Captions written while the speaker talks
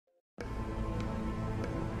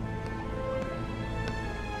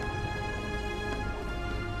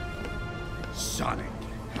Sonic.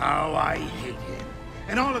 How I hate him.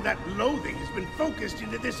 And all of that loathing has been focused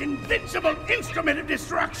into this invincible instrument of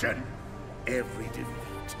destruction. Every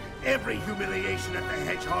defeat, every humiliation at the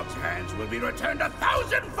Hedgehog's hands will be returned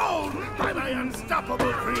 1,000-fold by my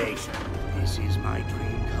unstoppable creation. This is my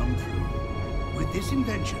dream come true. With this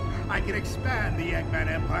invention, I can expand the Eggman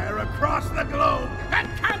Empire across the globe and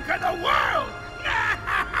conquer the world!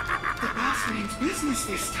 The boss means business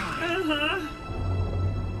this time.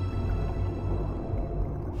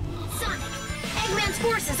 Sonic, Eggman's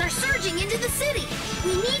forces are surging into the city.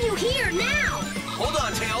 We need you here now. Hold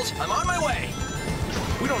on, Tails. I'm on my way.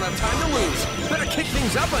 We don't have time to lose. Better kick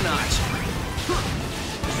things up a notch.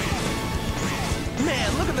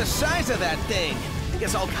 Man, look at the size of that thing. I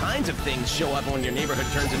guess all kinds of things show up when your neighborhood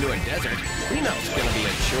turns into a desert. We know it's gonna be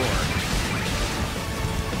a chore.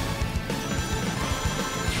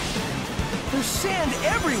 There's sand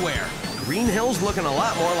everywhere! Green Hill's looking a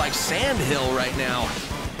lot more like Sand Hill right now.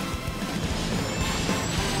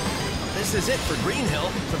 This is it for Green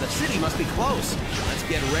Hill, so the city must be close. Let's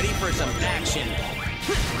get ready for some action.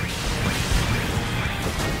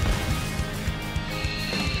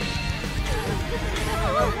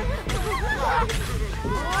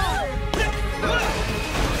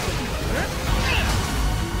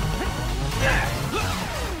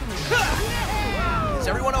 Is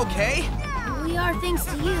everyone okay? We are, thanks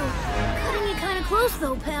to you. Cutting it kind of close,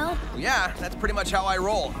 though, pal. Yeah, that's pretty much how I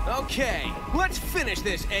roll. Okay, let's finish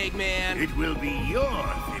this, Eggman. It will be your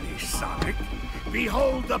finish, Sonic.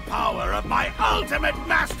 Behold the power of my ultimate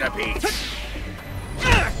masterpiece!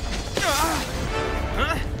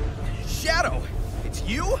 Huh? Shadow, it's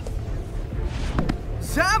you?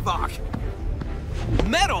 Zavok!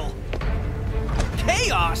 Metal!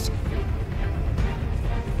 Chaos!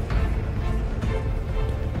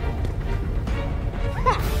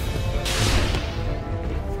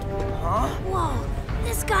 Huh? Whoa,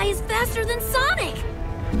 this guy is faster than Sonic!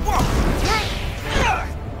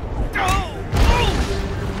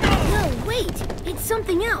 No, wait, it's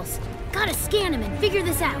something else. Gotta scan him and figure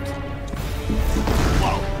this out.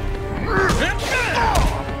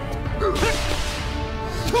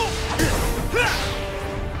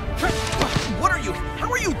 What are you?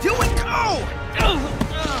 How are you doing? Oh!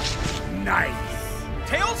 Nice.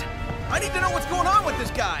 Tails? I need to know what's going on with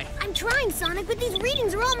this guy. I'm trying, Sonic, but these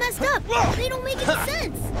readings are all messed up. They don't make any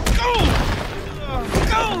sense.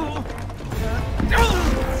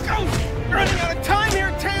 Running out of time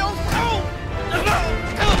here, Tails.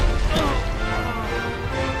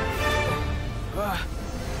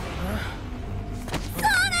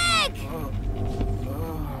 Sonic!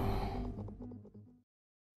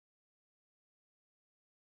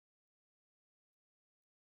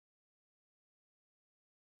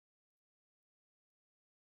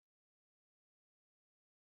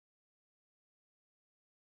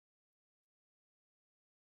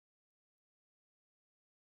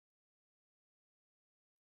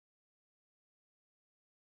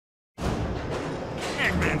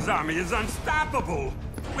 Eggman's army is unstoppable!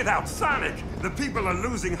 Without Sonic, the people are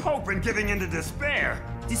losing hope and giving into despair.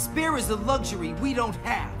 Despair is a luxury we don't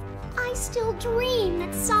have. I still dream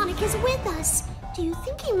that Sonic is with us. Do you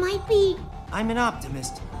think he might be... I'm an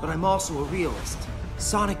optimist, but I'm also a realist.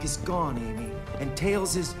 Sonic is gone, Amy, and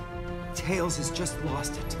Tails has just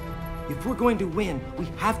lost it. If we're going to win, we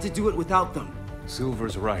have to do it without them.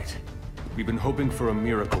 Silver's right. We've been hoping for a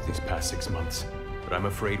miracle these past 6 months, but I'm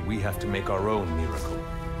afraid we have to make our own miracle.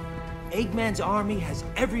 Eggman's army has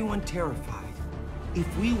everyone terrified.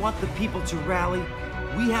 If we want the people to rally,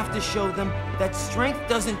 we have to show them that strength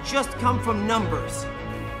doesn't just come from numbers.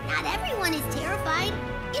 Not everyone is terrified.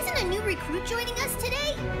 Isn't a new recruit joining us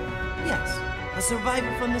today? Yes, a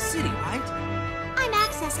survivor from the city, right? I'm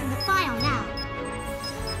accessing the file now.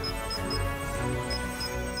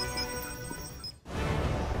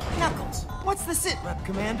 Knuckles, what's the sit rep,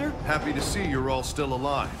 Commander? Happy to see you're all still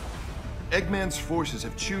alive. Eggman's forces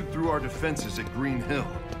have chewed through our defenses at Green Hill,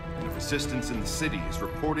 and the resistance in the city is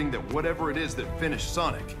reporting that whatever it is that finished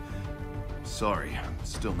Sonic... Sorry, I'm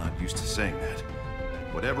still not used to saying that.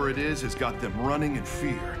 Whatever it is has got them running in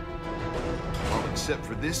fear. All except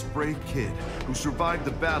for this brave kid who survived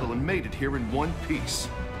the battle and made it here in one piece.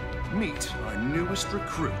 Meet our newest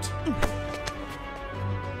recruit.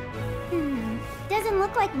 Doesn't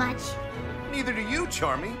look like much. Neither do you,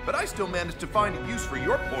 Charmy, but I still managed to find a use for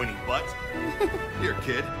your pointy butt. Here,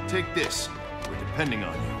 kid, take this. We're depending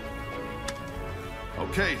on you.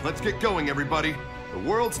 Okay, let's get going, everybody. The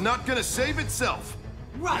world's not gonna save itself.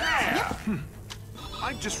 Right! Yeah.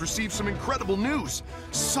 I've just received some incredible news.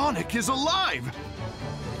 Sonic is alive!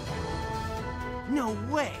 No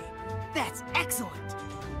way! That's excellent!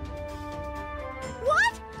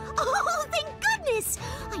 this!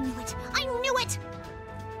 I knew it! I knew it!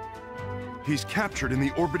 He's captured in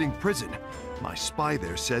the orbiting prison. My spy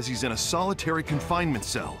there says he's in a solitary confinement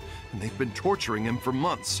cell, and they've been torturing him for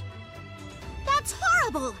months. That's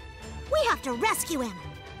horrible! We have to rescue him!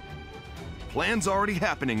 Plan's already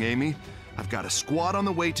happening, Amy. I've got a squad on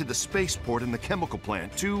the way to the spaceport and the chemical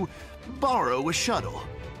plant to borrow a shuttle.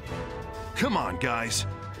 Come on, guys.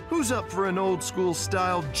 Who's up for an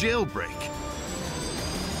old-school-style jailbreak?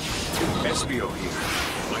 SBO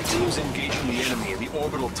here. My team's engaging the enemy in the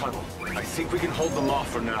orbital tunnel. I think we can hold them off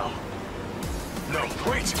for now. No,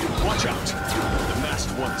 wait! Watch out! The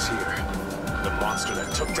masked one's here. The monster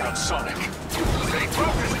that took down Sonic. Stay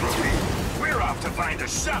focused, Ruby. We're off to find a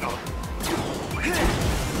shuttle.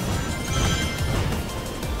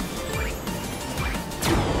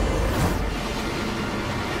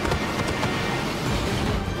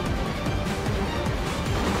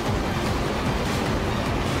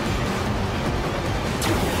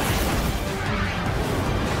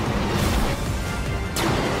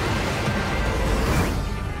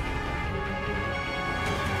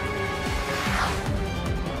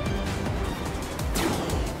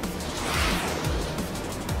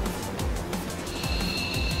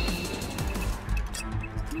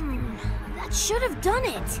 Should have done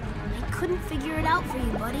it. I couldn't figure it out for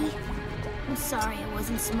you, buddy. I'm sorry I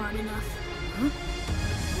wasn't smart enough. Huh?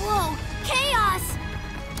 Whoa! Chaos!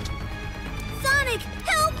 Sonic,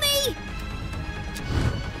 help me!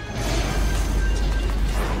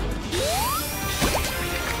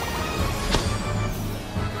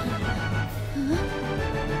 Huh?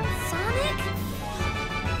 Sonic?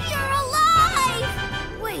 You're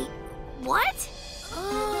alive! Wait, what?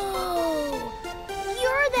 Oh,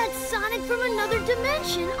 you're that Sonic from another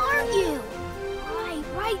dimension, aren't you?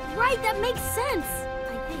 Right, that makes sense,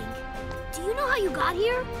 I think. Do you know how you got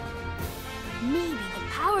here? Maybe the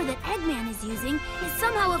power that Eggman is using is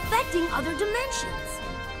somehow affecting other dimensions.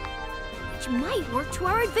 Which might work to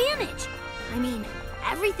our advantage. I mean,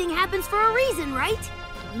 everything happens for a reason, right?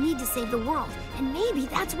 We need to save the world, and maybe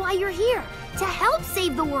that's why you're here, to help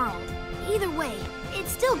save the world. Either way,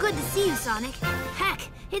 it's still good to see you, Sonic. Heck,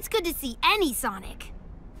 it's good to see any Sonic.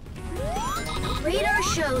 Radar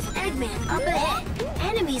shows Eggman up ahead.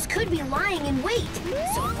 Enemies could be lying in wait,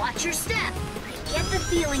 so watch your step. I get the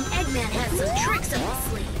feeling Eggman has some tricks up his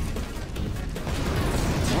sleeve.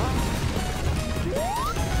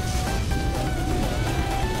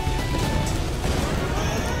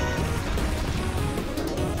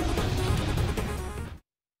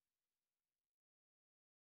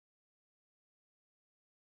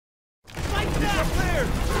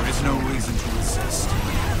 There is no reason to resist.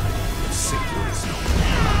 Savior is no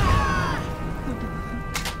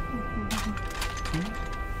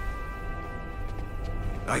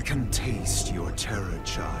I can taste your terror,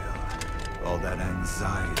 child. All that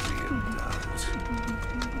anxiety and doubt.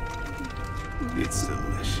 It's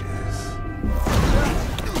delicious.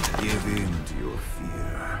 Give in to your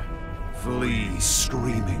fear. Flee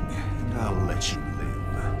screaming, and I'll let you live.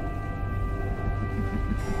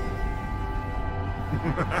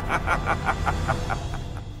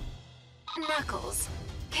 Knuckles,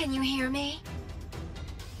 can you hear me?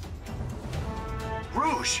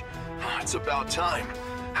 Rouge! It's about time.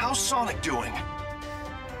 How's Sonic doing?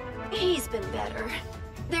 He's been better.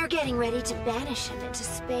 They're getting ready to banish him into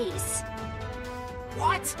space.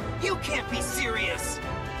 What? You can't be serious!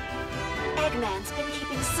 Eggman's been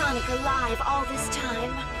keeping Sonic alive all this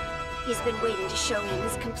time. He's been waiting to show him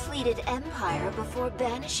his completed empire before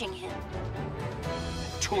banishing him.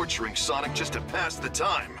 Torturing Sonic just to pass the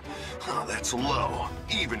time. Oh, that's low,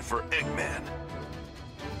 even for Eggman.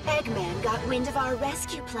 Eggman got wind of our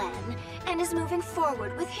rescue plan and is moving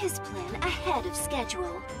forward with his plan ahead of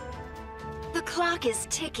schedule. The clock is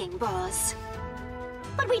ticking, boss.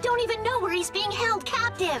 But we don't even know where he's being held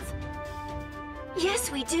captive! Yes,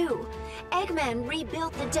 we do. Eggman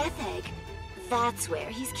rebuilt the Death Egg. That's where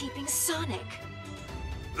he's keeping Sonic.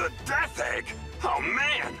 The Death Egg? Oh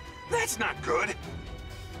man, that's not good.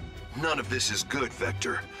 None of this is good,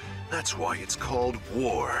 Vector. That's why it's called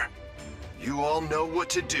war. You all know what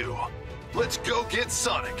to do. Let's go get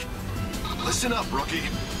Sonic. Listen up, Rookie.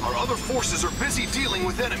 Our other forces are busy dealing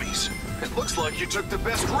with enemies. It looks like you took the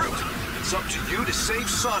best route. It's up to you to save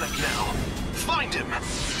Sonic now. Find him!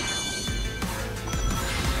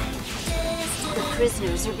 The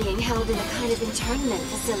prisoners are being held in a kind of internment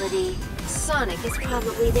facility. Sonic is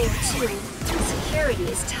probably there too. Security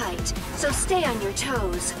is tight, so stay on your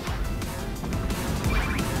toes.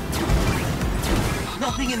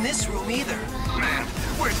 Nothing in this room either. Man,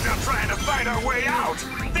 we're still trying to fight our way out.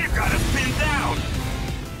 They've got us pinned down.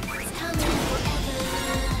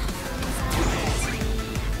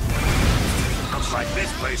 Sounds like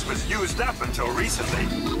this place was used up until recently.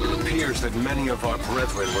 It appears that many of our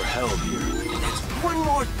brethren were held here. That's one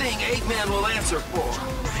more thing Eggman will answer for.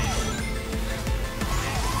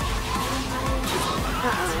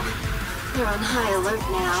 Uh-oh. They're on high alert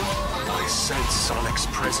now. I sense Sonic's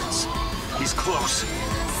presence. He's close.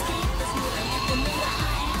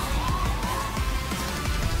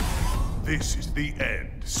 This is the end,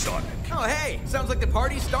 Sonic. Oh, hey, sounds like the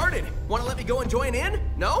party started. Want to let me go and join in?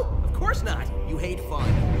 No? Of course not. You hate fun.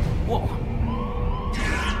 Whoa.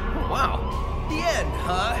 Oh, wow. The end,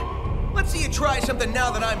 huh? Let's see you try something now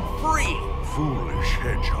that I'm free. Foolish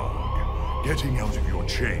hedgehog. Getting out of your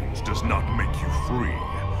chains does not make you free.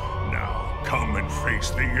 Now, come and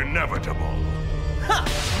face the inevitable. Ha!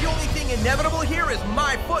 The only thing inevitable here is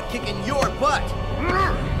my foot kicking your butt.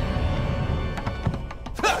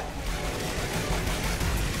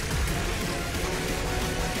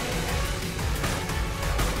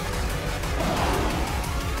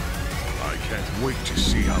 Wait to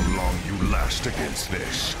see how long you last against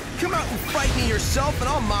this. Come out and fight me yourself and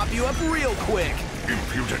I'll mop you up real quick.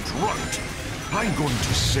 Impudent runt. I'm going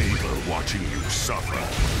to savor watching you suffer.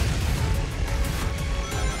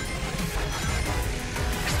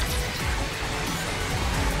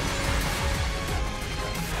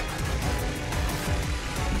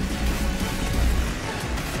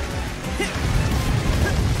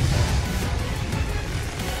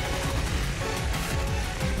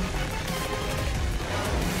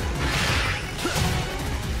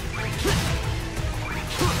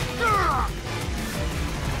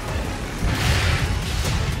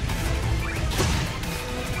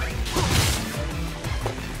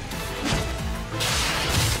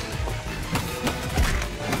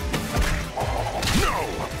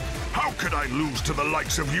 Lose to the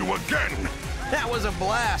likes of you again! That was a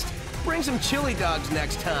blast! Bring some chili dogs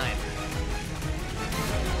next time.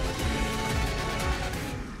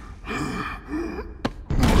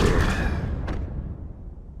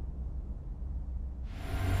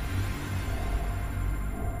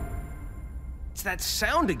 It's that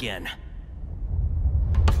sound again.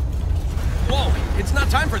 Whoa! It's not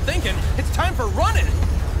time for thinking, it's time for running!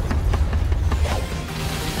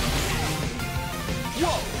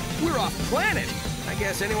 Whoa! We're off planet! I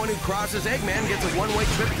guess anyone who crosses Eggman gets a one-way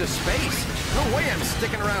trip to space. No way I'm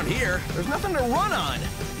sticking around here. There's nothing to run on.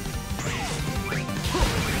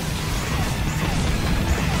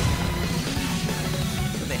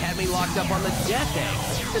 But they had me locked up on the Death Egg.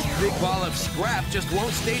 This big ball of scrap just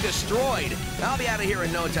won't stay destroyed. I'll be out of here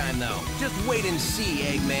in no time, though. Just wait and see,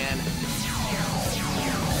 Eggman.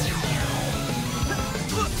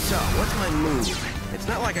 So, what's my move? It's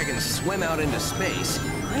not like I can swim out into space.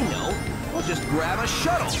 I know. I'll just grab a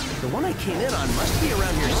shuttle. The one I came in on must be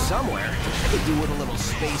around here somewhere. I could do with a little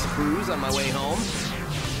space cruise on my way home.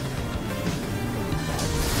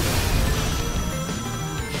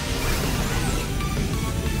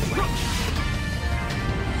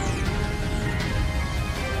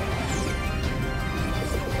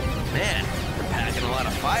 Man, they're packing a lot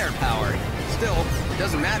of firepower. Still, it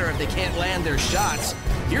doesn't matter if they can't land their shots.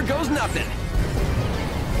 Here goes nothing.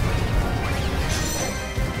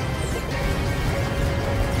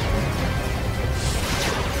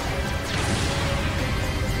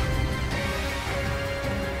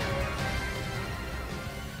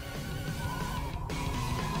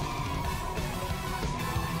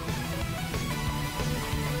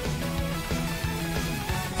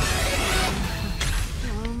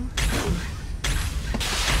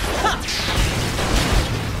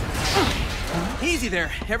 Easy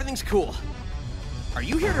there. Everything's cool. Are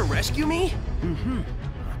you here to rescue me? Mm-hmm.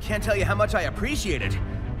 Can't tell you how much I appreciate it.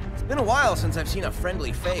 It's been a while since I've seen a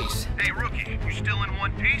friendly face. Hey, Rookie, you still in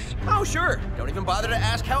one piece? Oh, sure. Don't even bother to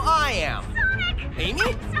ask how I am. Sonic! Amy?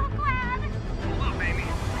 I'm so glad! Hold up, Amy.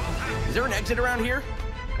 Is there an exit around here?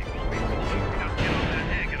 I think we'll be close. We gotta get on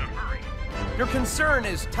that egg in a hurry. Your concern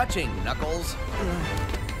is touching, Knuckles.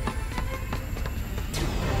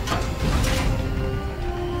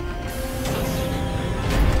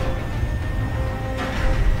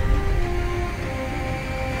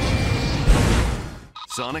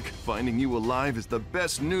 Sonic, finding you alive is the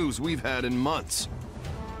best news we've had in months.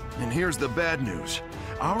 And here's the bad news.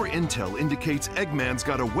 Our intel indicates Eggman's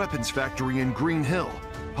got a weapons factory in Green Hill,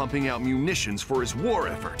 pumping out munitions for his war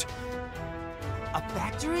effort. A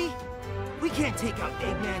factory? We can't take out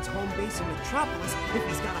Eggman's home base in Metropolis if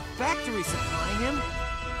he's got a factory supplying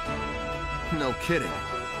him. No kidding.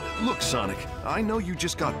 Look, Sonic, I know you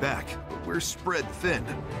just got back, but we're spread thin.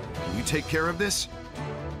 Can you take care of this?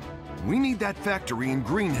 We need that factory in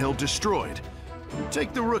Green Hill destroyed.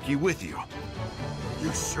 Take the Rookie with you.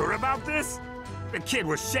 You sure about this? The kid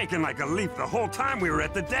was shaking like a leaf the whole time we were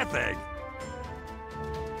at the Death Egg.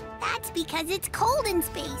 That's because it's cold in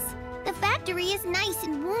space. The factory is nice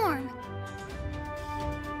and warm.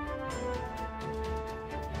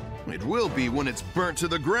 It will be when it's burnt to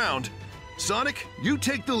the ground. Sonic, you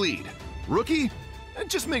take the lead. Rookie,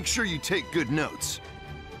 just make sure you take good notes.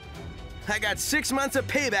 I got 6 months of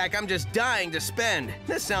payback I'm just dying to spend.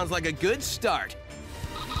 This sounds like a good start.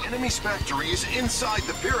 Enemy's factory is inside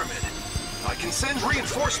the pyramid. I can send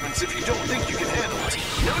reinforcements if you don't think you can handle it.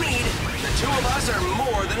 No need. The two of us are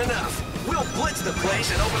more than enough. We'll blitz the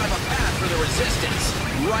place and open up a path for the resistance.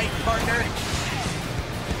 Right, partner?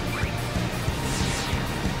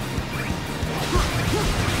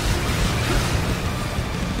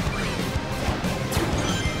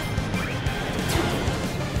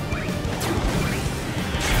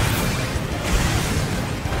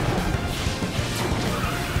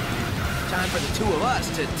 Time for the two of us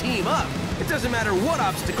to team up. It doesn't matter what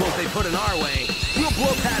obstacles they put in our way. We'll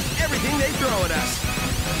blow past everything they throw at us.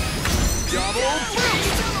 Double boost!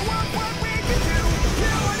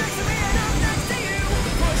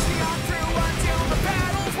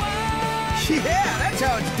 Yeah, that's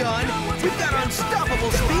how it's done. We've got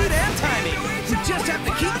unstoppable speed and timing. We just have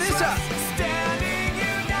to keep this up.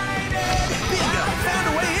 Bingo! Found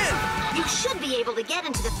a way in. You should be able to get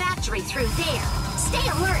into the factory through there. Stay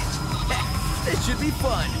alert. This should be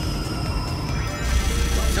fun.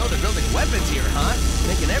 So they're building weapons here, huh?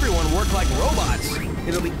 Making everyone work like robots.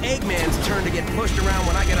 It'll be Eggman's turn to get pushed around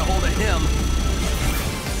when I get a hold of him.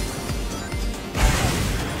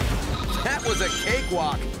 That was a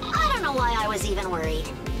cakewalk. I don't know why I was even worried.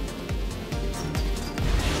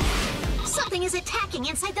 Something is attacking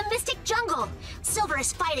inside the Mystic Jungle. Silver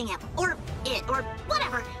is fighting him, or it, or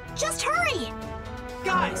whatever. Just hurry!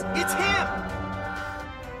 Guys, it's him!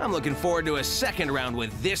 I'm looking forward to a second round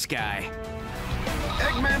with this guy.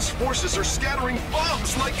 Eggman's forces are scattering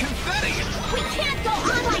bombs like confetti! We can't go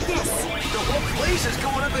on like this! The whole place is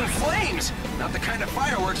going up in flames! Not the kind of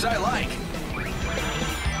fireworks I like.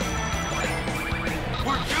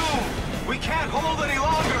 We're doomed! We can't hold any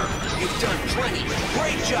longer! You've done plenty.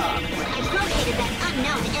 Great job! I've located that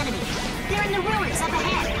unknown enemy. They're in the ruins up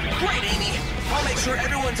ahead. Great, Amy! I'll make sure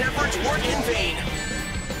everyone's efforts weren't in vain.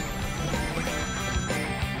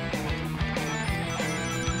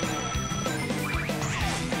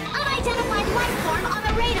 Unidentified life form on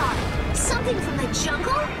the radar. Something from the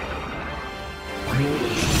jungle?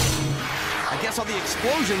 I guess all the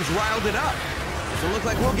explosions riled it up. Doesn't look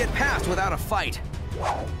like we'll get past without a fight.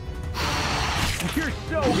 You're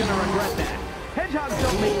so gonna regret that. Hedgehogs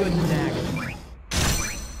don't make good snacks.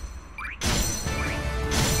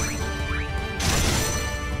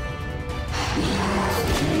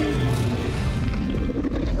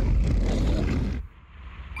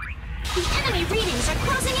 The enemy readings are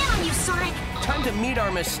closing in on you, Sonic. Time to meet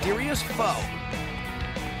our mysterious foe.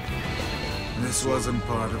 This wasn't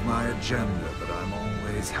part of my agenda, but I'm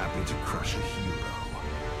always happy to crush a hero.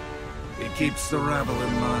 It keeps the rabble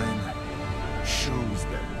in line, shows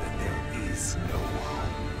them that there is no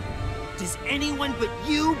hope. Does anyone but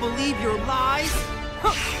you believe your lies?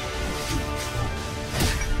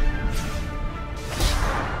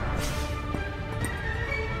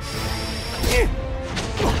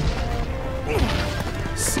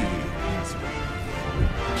 See,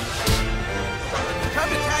 Time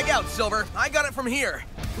to tag out, Silver. I got it from here.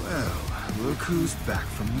 well, look who's back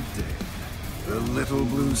from the dead. The little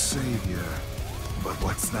blue savior. But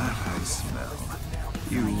what's that I smell?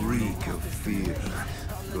 You reek of fear.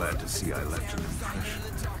 Glad to see I left an impression.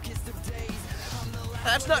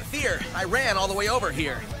 That's not fear. I ran all the way over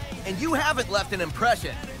here. And you haven't left an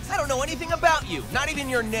impression. I don't know anything about you, not even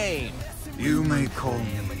your name. You may call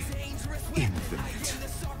me Infinite.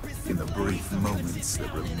 In the brief moments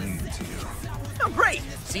that remain to you. Oh, great.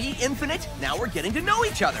 See, Infinite? Now we're getting to know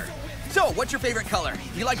each other. So, what's your favorite color?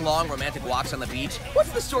 Do you like long, romantic walks on the beach?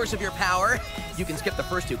 What's the source of your power? You can skip the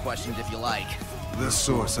first two questions if you like. The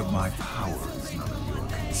source of my power is none of your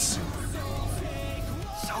concern.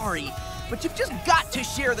 Sorry, but you've just got to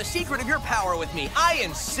share the secret of your power with me. I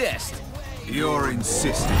insist. Your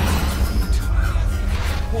insistence is futile.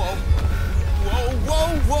 Whoa. Whoa,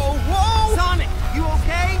 whoa, whoa, whoa! Sonic, you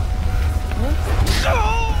okay?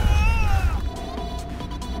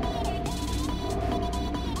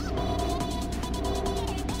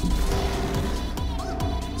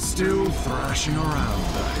 Still thrashing around,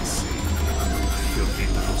 I see. Filthy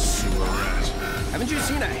little sewer rat. Haven't you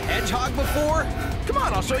seen a hedgehog before? Come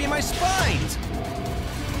on, I'll show you my spines.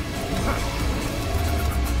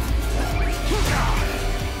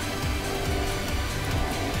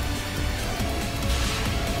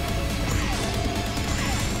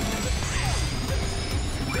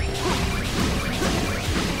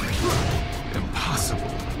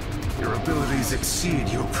 always exceed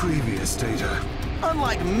your previous data.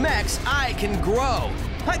 Unlike mechs, I can grow.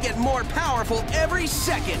 I get more powerful every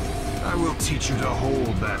second. I will teach you to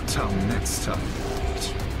hold that tongue next time.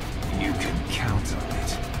 You can count on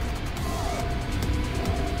it.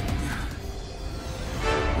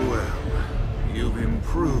 Well, you've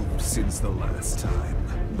improved since the last time,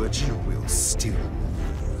 but you will still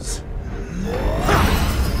lose.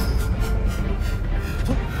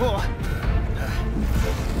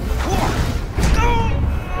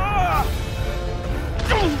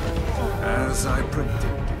 As I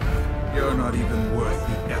predicted, you're not even worth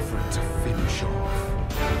the effort to finish off.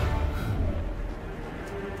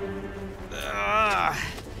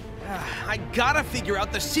 I gotta figure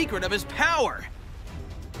out the secret of his power.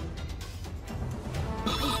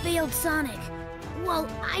 I failed Sonic. Well,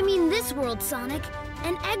 I mean this world, Sonic.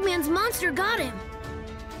 And Eggman's monster got him.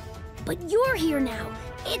 But you're here now.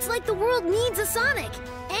 It's like the world needs a Sonic.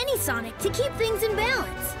 Any Sonic to keep things in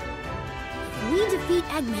balance. If we defeat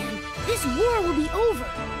Eggman, this war will be over.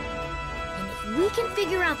 And if we can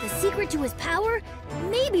figure out the secret to his power,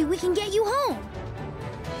 maybe we can get you home.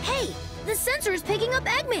 Hey, the sensor is picking up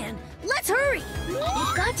Eggman. Let's hurry.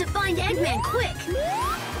 We've got to find Eggman quick.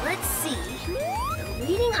 Let's see. The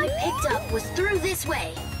reading I picked up was through this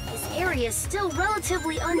way. This area is still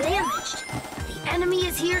relatively undamaged. The enemy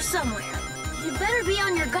is here somewhere. You better be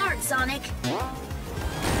on your guard, Sonic.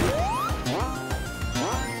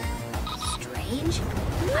 Strange.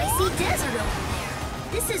 I see desert over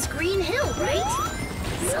there. This is Green Hill, right?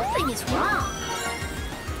 Something is wrong.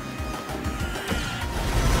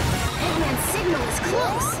 Eggman's signal is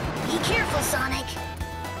close. Be careful, Sonic.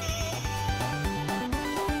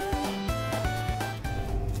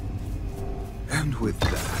 And with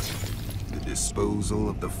that, the disposal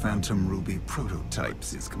of the Phantom Ruby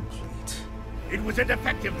prototypes is complete. It was a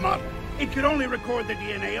defective model. It could only record the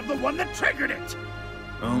DNA of the one that triggered it.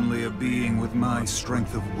 Only a being with my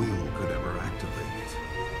strength of will could ever activate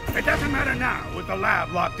it. It doesn't matter now with the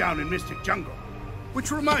lab locked down in Mystic Jungle.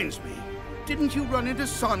 Which reminds me, didn't you run into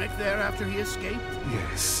Sonic there after he escaped?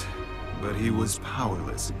 Yes, but he was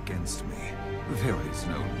powerless against me. There is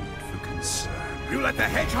no need for concern. You let the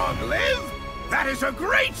hedgehog live? That is a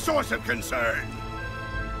great source of concern!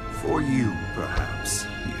 For you, perhaps.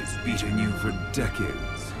 He has beaten you for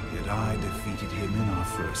decades, yet I defeated him in our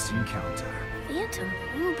first encounter. Phantom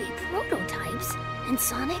Ruby prototypes? And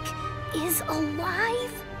Sonic is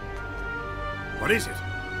alive? What is it?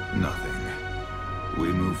 Nothing.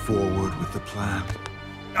 We move forward with the plan.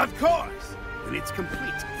 Of course! When it's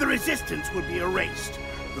complete, the resistance will be erased.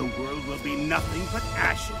 The world will be nothing but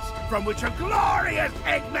ashes, from which a glorious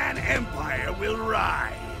Eggman Empire will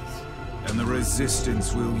rise. And the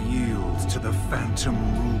resistance will yield to the Phantom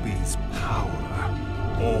Ruby's power.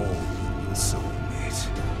 All will submit.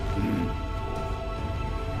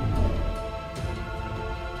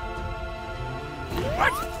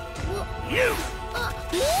 What? You?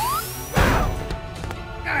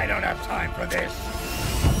 I don't have time for this.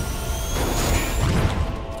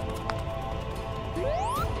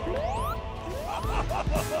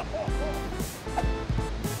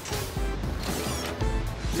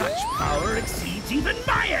 Such power exceeds even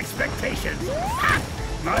my expectations. Ha!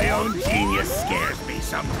 My own genius scares me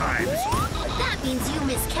sometimes. That means you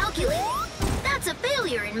miscalculated. That's a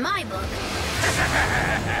failure in my book.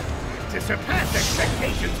 To surpass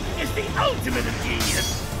expectations is the ultimate of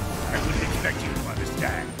genius. I wouldn't expect you to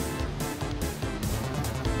understand.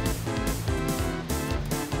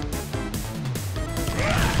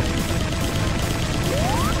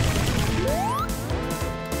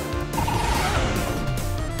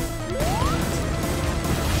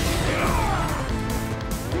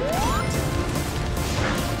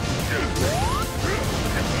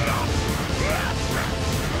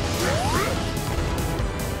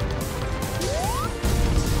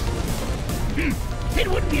 It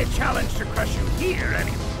wouldn't be a challenge to crush you here,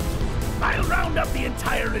 anyway. I'll round up the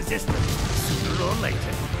entire resistance, sooner or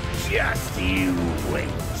later. Just you wait.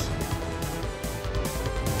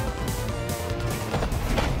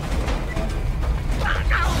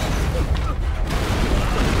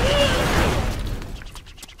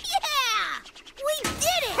 Yeah! We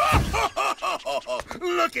did it!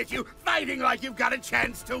 Look at you, fighting like you've got a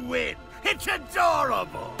chance to win. It's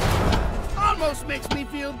adorable. Almost makes me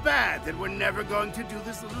feel bad that we're never going to do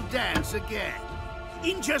this little dance again.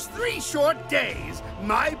 In just 3 short days,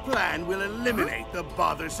 my plan will eliminate the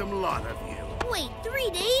bothersome lot of you. Wait, 3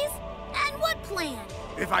 days? And what plan?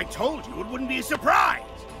 If I told you, it wouldn't be a surprise.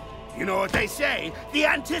 You know what they say, the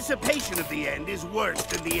anticipation of the end is worse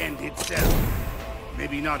than the end itself.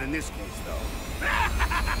 Maybe not in this case, though.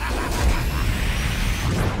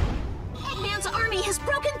 Eggman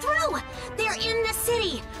the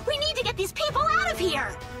city! We need to get these people out of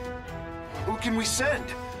here! Who can we send?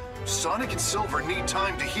 Sonic and Silver need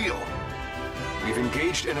time to heal. We've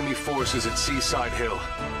engaged enemy forces at Seaside Hill.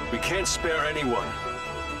 We can't spare anyone.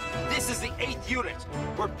 This is the 8th unit.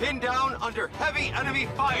 We're pinned down under heavy enemy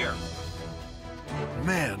fire.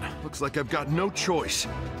 Man, looks like I've got no choice.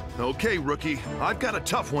 Okay, Rookie, I've got a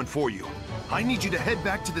tough one for you. I need you to head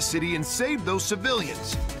back to the city and save those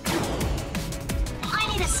civilians.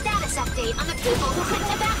 I need a status update on the people who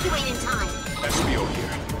couldn't evacuate in time. SBO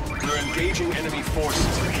here. We're engaging enemy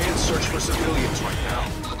forces and can't search for civilians right now.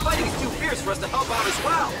 The fighting is too fierce for us to help out as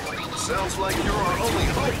well. Sounds like you're our only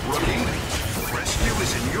hope, Rookie. Rescue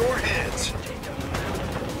is in your hands.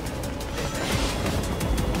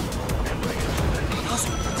 Those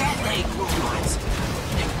detonate robots.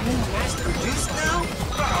 They're being mass-produced now?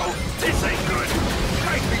 Uh-oh, this ain't good.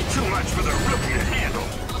 Might be too much for the Rookie to handle.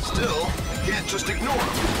 Still, you can't just ignore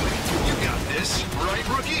them. You got this, right,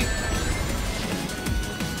 Rookie?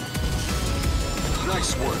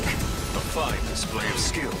 Nice work. A fine display of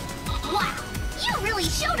skill. Wow, you really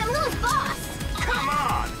showed him who's boss! Come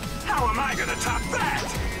on! How am I gonna top that?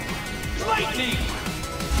 Lightning!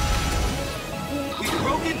 We've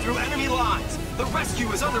broken through enemy lines. The rescue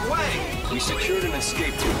is underway. We secured an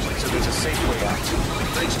escape route, so there's a safe way out.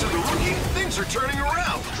 Thanks to the Rookie, things are turning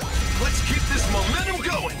around. Let's keep this momentum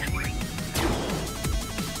going.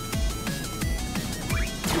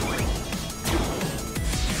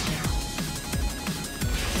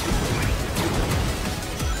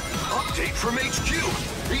 Update from HQ.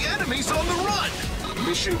 The enemy's on the run.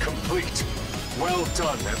 Mission complete. Well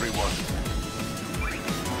done, everyone.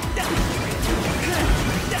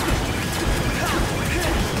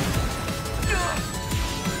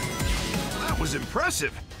 That was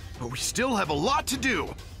impressive, but we still have a lot to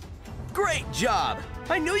do. Great job!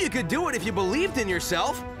 I knew you could do it if you believed in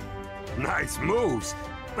yourself. Nice moves.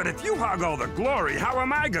 But if you hog all the glory, how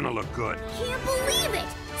am I gonna look good? Can't believe it!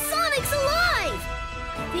 Sonic's alive!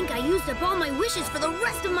 I think I used up all my wishes for the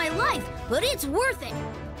rest of my life, but it's worth it!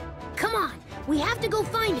 Come on, we have to go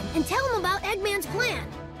find him and tell him about Eggman's plan.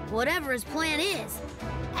 Whatever his plan is.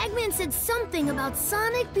 Eggman said something about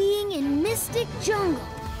Sonic being in Mystic Jungle.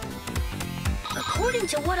 According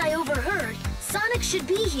to what I overheard, Sonic should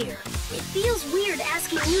be here. It feels weird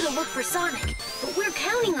asking you to look for Sonic, but we're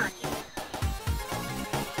counting on you.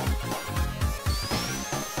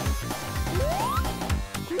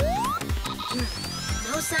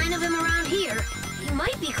 No sign of him around here. He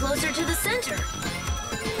might be closer to the center.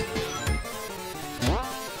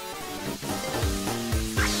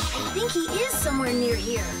 I think he is somewhere near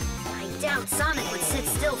here. I doubt Sonic would sit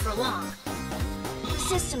still for long. The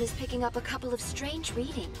system is picking up a couple of strange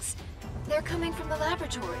readings. They're coming from the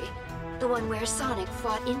laboratory, the one where Sonic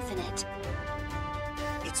fought Infinite.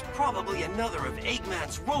 It's probably another of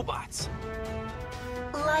Eggman's robots.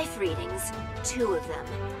 Life readings, 2 of them.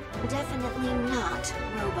 Definitely not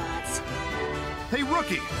robots. Hey,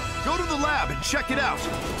 Rookie, go to the lab and check it out.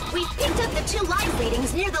 We've picked up the 2 life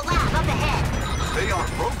readings near the lab up ahead. They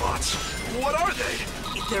aren't robots. What are they?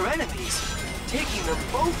 If they're enemies, taking them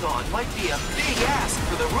both on might be a big ask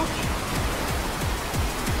for the Rookie.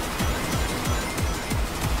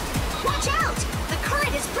 Watch out! The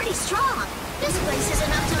current is pretty strong. This place is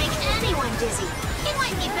enough to make anyone dizzy. It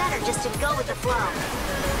might be better just to go with the flow.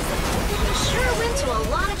 We sure went to a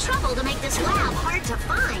lot of trouble to make this lab hard to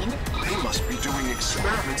find. They must be doing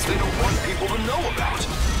experiments they don't want people to know about.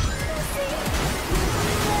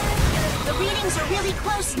 The readings are really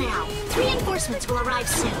close now. Reinforcements will arrive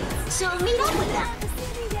soon, so meet up with them.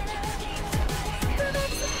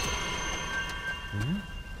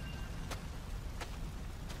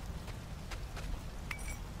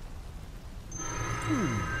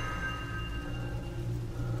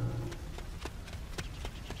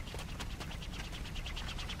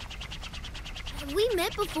 Have we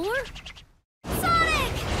met before?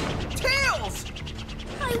 Sonic! Tails!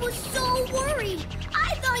 I was so worried.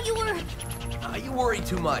 I thought you were... You worry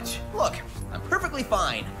too much. Look, I'm perfectly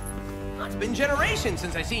fine. It's been generations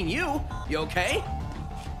since I seen you. You okay?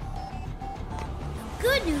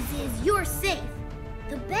 Good news is you're safe.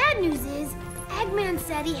 The bad news is Eggman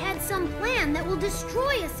said he had some plan that will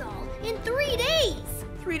destroy us all in 3 days.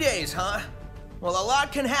 3 days, huh? Well, a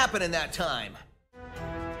lot can happen in that time.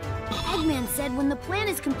 Eggman said when the plan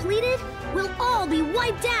is completed, we'll all be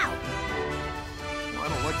wiped out. I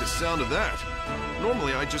don't like the sound of that.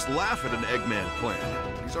 Normally, I just laugh at an Eggman plan.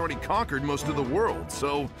 He's already conquered most of the world,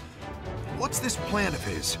 so... What's this plan of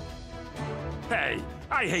his? Hey,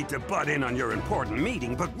 I hate to butt in on your important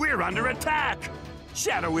meeting, but we're under attack!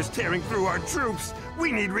 Shadow is tearing through our troops!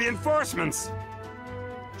 We need reinforcements!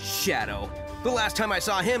 Shadow? The last time I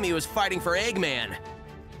saw him, he was fighting for Eggman.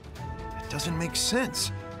 It doesn't make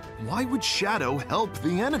sense. Why would Shadow help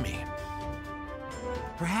the enemy?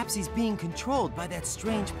 Perhaps he's being controlled by that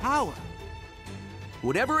strange power.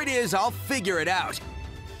 Whatever it is, I'll figure it out.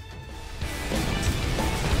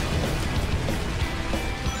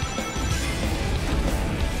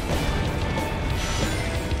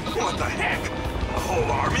 What the heck? A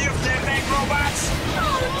whole army of dead egg robots?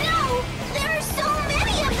 Oh no! There are so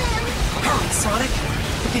many of them! Hurry, Sonic!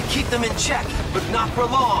 We can keep them in check, but not for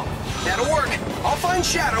long. That'll work. I'll find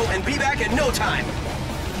Shadow and be back in no time.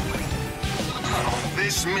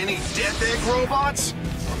 This many Death Egg robots?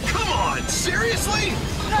 Come on, seriously?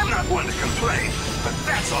 I'm not one to complain, but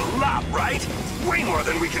that's a lot, right? Way more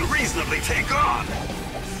than we can reasonably take on.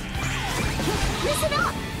 Listen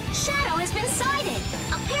up! Shadow has been sighted.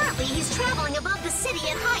 Apparently he's traveling above the city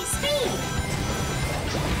at high speed.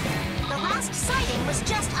 The last sighting was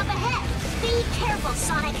just up ahead. Be careful,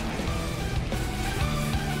 Sonic.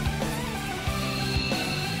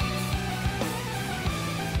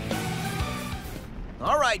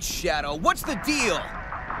 All right, Shadow, what's the deal?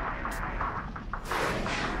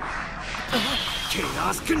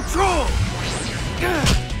 Chaos control!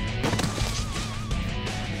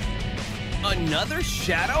 Another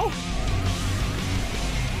Shadow?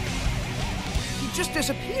 He just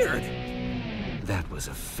disappeared. That was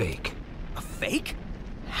a fake. A fake?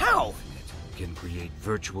 How? Can create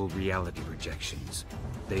virtual reality projections.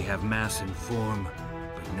 They have mass and form,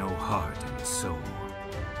 but no heart and soul.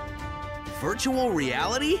 Virtual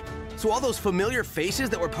reality? So all those familiar faces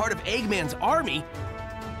that were part of Eggman's army...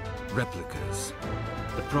 Replicas.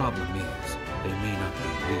 The problem is, they may not be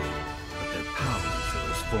real, but their powers are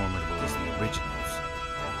as formidable as the originals.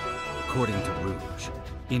 According to Rouge,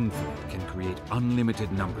 Infinite can create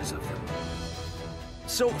unlimited numbers of them.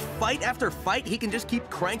 So fight after fight, he can just keep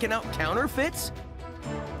cranking out counterfeits?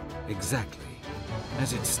 Exactly.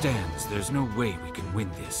 As it stands, there's no way we can win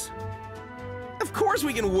this. Of course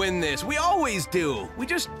we can win this! We always do! We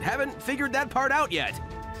just haven't figured that part out yet.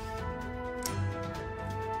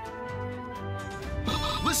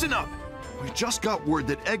 Listen up! We just got word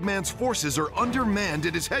that Eggman's forces are undermanned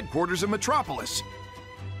at his headquarters in Metropolis.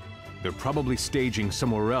 They're probably staging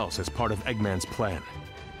somewhere else as part of Eggman's plan.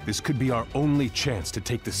 This could be our only chance to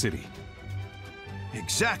take the city.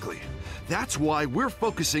 Exactly. That's why we're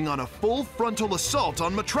focusing on a full frontal assault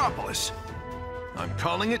on Metropolis. I'm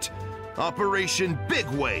calling it Operation Big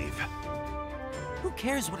Wave. Who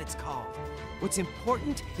cares what it's called? What's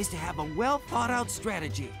important is to have a well-thought-out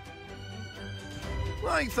strategy.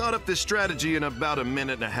 I thought up this strategy in about a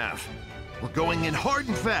minute and a half. We're going in hard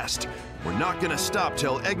and fast. We're not gonna stop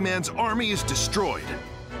till Eggman's army is destroyed.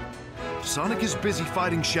 Sonic is busy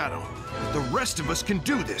fighting Shadow, but the rest of us can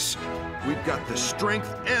do this. We've got the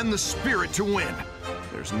strength and the spirit to win.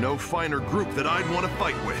 There's no finer group that I'd want to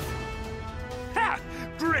fight with. Ha!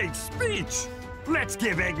 Great speech! Let's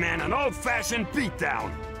give Eggman an old-fashioned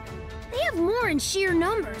beatdown. They have more in sheer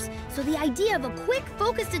numbers, so the idea of a quick,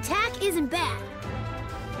 focused attack isn't bad.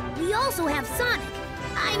 We also have Sonic.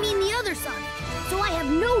 I mean the other Sonic. So I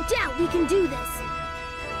have no doubt we can do this.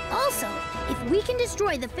 Also, if we can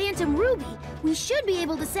destroy the Phantom Ruby, we should be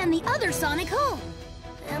able to send the other Sonic home.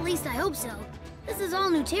 At least I hope so. This is all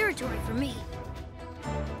new territory for me.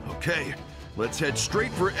 Okay, let's head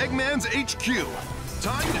straight for Eggman's HQ.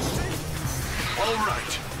 Time to save. All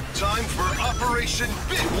right, time for Operation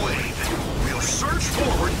Big Wave. We'll surge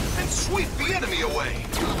forward and sweep the enemy away.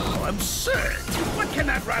 Oh, absurd! What can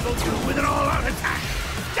that rabble do with an all-out attack?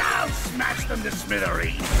 I'll smash them to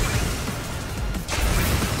smithereens!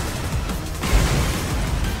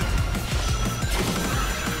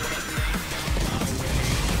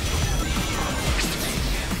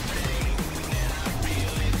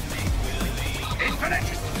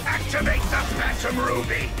 MKIceAndFire, activate the Phantom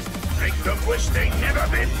Ruby! Make them wish they'd never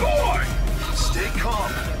been born! Stay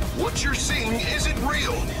calm. What you're seeing isn't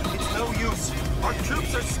real. It's no use. Our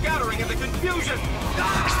troops are scattering in the confusion.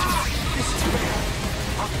 Ah! This is bad.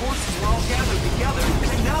 Our forces were all gathered together,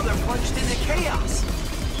 and now they're plunged into chaos.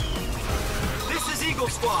 This is Eagle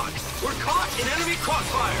Squad. We're caught in enemy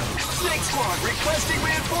crossfire. Snake Squad requesting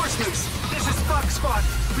reinforcements. This is Fox Squad.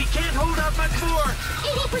 We can't hold out much more.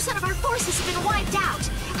 80% of our forces have been wiped out,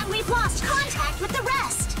 and we've lost contact with the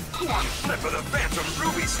rest. One flip of the Phantom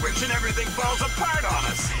Ruby switch and everything falls apart on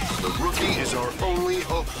us. The rookie is our only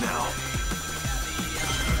hope now.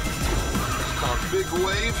 Our big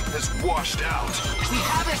wave has washed out. We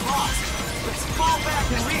haven't lost. Let's fall back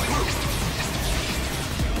and regroup.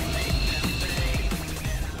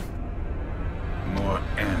 More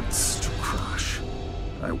ants to crush.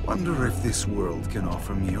 I wonder if this world can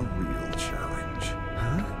offer me a real challenge.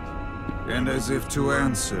 And as if to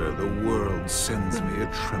answer, the world sends me a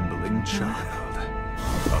trembling child.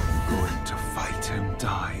 I'm going to fight and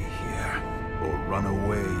die here, or run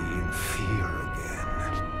away in fear again.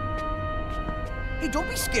 Hey, don't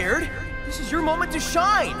be scared. This is your moment to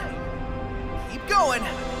shine. Keep going.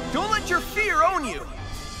 Don't let your fear own you.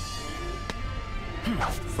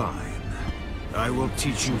 Fine. I will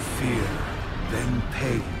teach you fear, then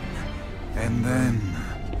pain, and then,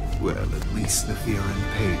 well, at least the fear and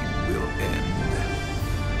pain will end.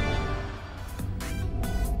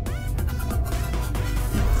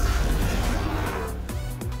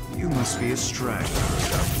 You must be a straggler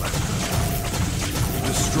without left.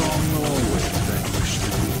 The strong always vanquish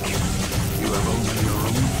the weak. You have only your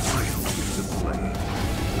own frailty to blame.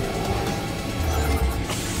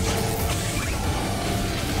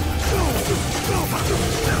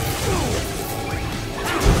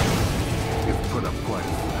 You've put up quite a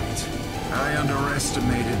fight. I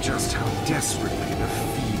underestimated just how desperately the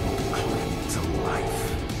feeble cling to life.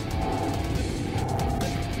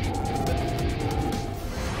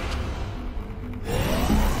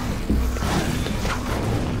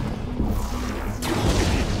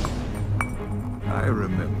 I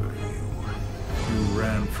remember you. You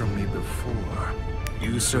ran from me before.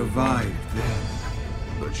 You survived then,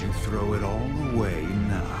 but you throw it all away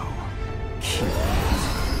now. Killed.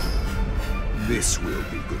 This will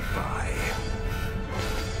be goodbye.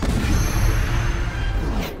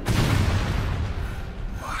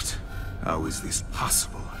 What? How is this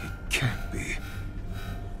possible? It can't be.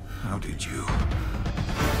 How did you...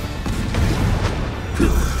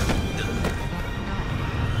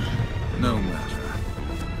 No matter.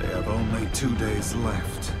 They have only 2 days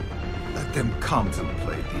left. Let them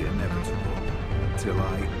contemplate the inevitable, till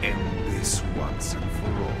I end this once and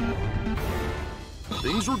for all.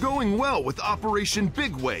 Things were going well with Operation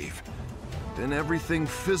Big Wave. Then everything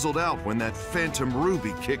fizzled out when that Phantom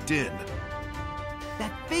Ruby kicked in.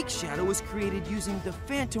 That fake shadow was created using the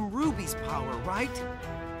Phantom Ruby's power, right?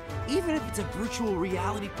 Even if it's a virtual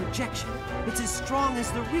reality projection, it's as strong as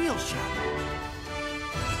the real shadow.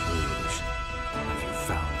 Rouge, have you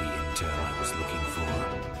found the intel I was looking for?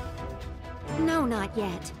 No, not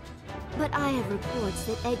yet. But I have reports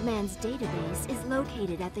that Eggman's database is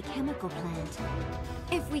located at the chemical plant.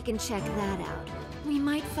 If we can check that out, we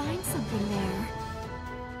might find something there.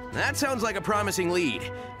 That sounds like a promising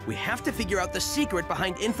lead. We have to figure out the secret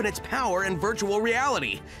behind Infinite's power and virtual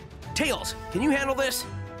reality. Tails, can you handle this?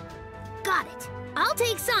 Got it. I'll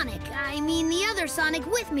take Sonic, the other Sonic,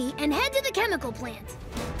 with me and head to the chemical plant.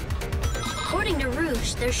 According to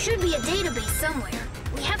Rouge, there should be a database somewhere.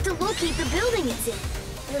 We have to locate the building it's in.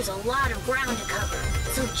 There's a lot of ground to cover,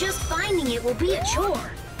 so just finding it will be a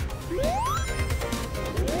chore.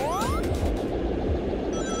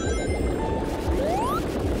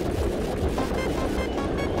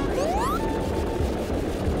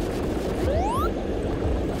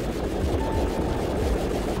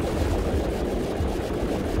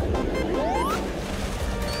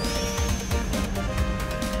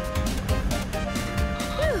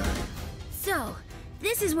 So,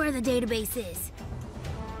 this is where the database is.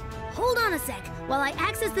 Hold on a sec, while I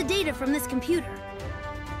access the data from this computer.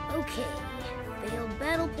 Okay, failed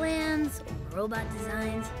battle plans, robot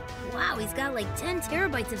designs. Wow, he's got like 10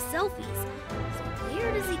 terabytes of selfies. So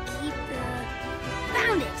where does he keep the...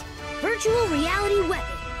 Found it! Virtual reality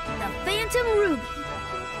weapon, the Phantom Ruby.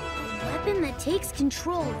 A weapon that takes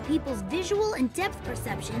control of people's visual and depth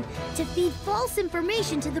perception to feed false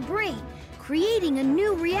information to the brain, creating a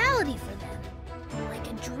new reality for them. Like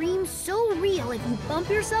a dream so real, if you bump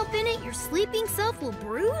yourself in it, your sleeping self will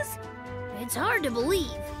bruise? It's hard to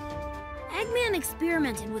believe. Eggman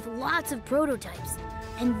experimented with lots of prototypes,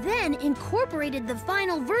 and then incorporated the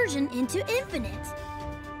final version into Infinite.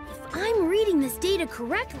 If I'm reading this data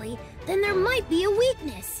correctly, then there might be a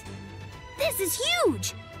weakness. This is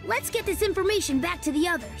huge! Let's get this information back to the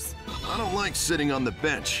others. I don't like sitting on the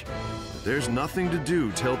bench, but there's nothing to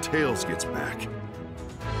do till Tails gets back.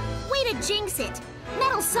 Way to jinx it!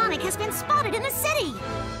 Metal Sonic has been spotted in the city!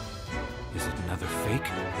 Is it another fake?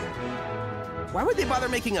 Why would they bother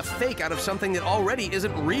making a fake out of something that already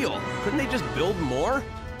isn't real? Couldn't they just build more?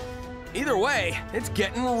 Either way, it's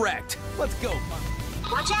getting wrecked. Let's go.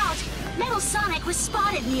 Watch out! Metal Sonic was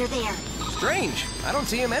spotted near there. Strange. I don't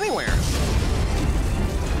see him anywhere.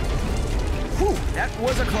 Whew, that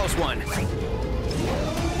was a close one. Good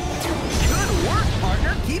work,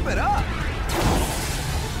 partner. Keep it up.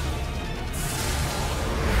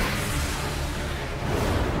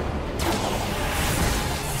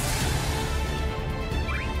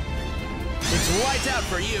 It's lights out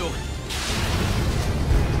for you.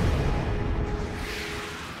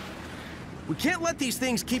 We can't let these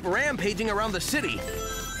things keep rampaging around the city.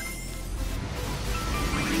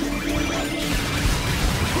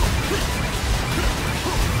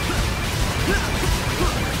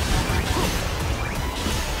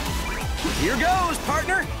 Here goes,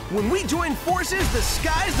 partner! When we join forces, the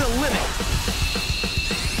sky's the limit!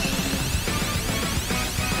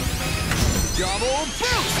 Double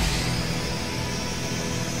boost!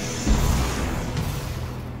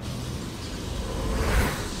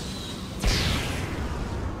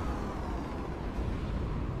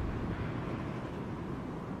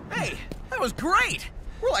 Hey, that was great!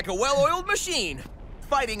 We're like a well-oiled machine.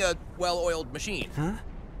 Fighting a well-oiled machine. Huh?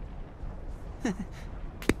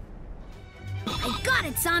 I got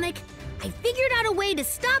it, Sonic! I figured out a way to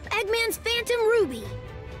stop Eggman's Phantom Ruby!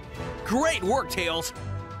 Great work, Tails!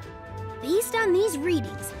 Based on these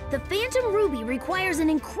readings, the Phantom Ruby requires an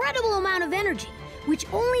incredible amount of energy, which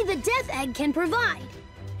only the Death Egg can provide.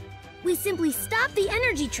 We simply stop the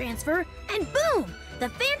energy transfer, and boom! The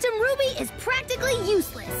Phantom Ruby is practically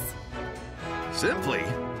useless! Simply?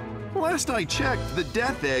 Last I checked, the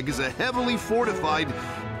Death Egg is a heavily fortified,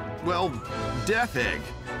 well, Death Egg.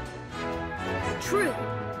 True,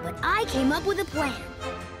 but I came up with a plan.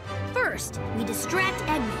 First, we distract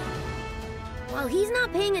Eggman. While he's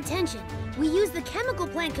not paying attention, we use the chemical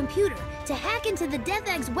plant computer to hack into the Death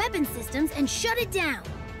Egg's weapon systems and shut it down.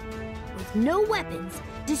 With no weapons,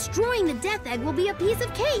 destroying the Death Egg will be a piece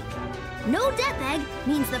of cake. No Death Egg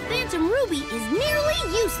means the Phantom Ruby is nearly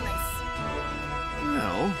useless.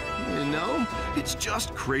 Well, you know, it's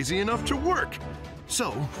just crazy enough to work.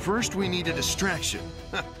 So, first we need a distraction.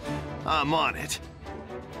 I'm on it.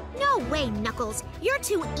 No way, Knuckles. You're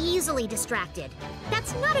too easily distracted.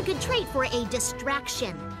 That's not a good trait for a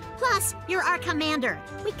distraction. Plus, you're our commander.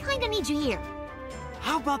 We kinda need you here.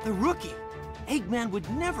 How about the rookie? Eggman would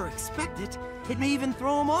never expect it. It may even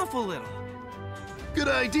throw him off a little. Good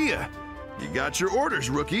idea. You got your orders,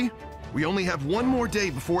 rookie. We only have one more day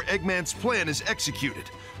before Eggman's plan is executed.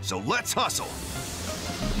 So let's hustle.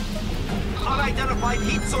 Unidentified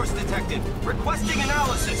heat source detected. Requesting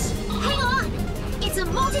analysis. Hang on! It's a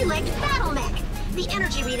multi-legged battle mech. The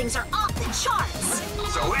energy readings are off the charts.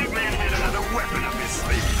 So Eggman had another weapon up his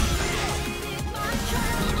sleeve.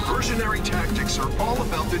 Diversionary tactics are all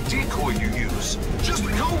about the decoy you use. Just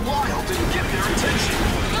go wild and get their attention.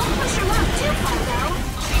 Don't push them up too far, though.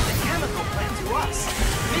 Leave the chemical plant to us.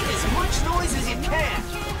 Make as much noise as you can.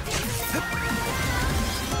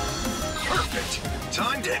 Perfect.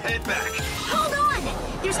 Time to head back. Hold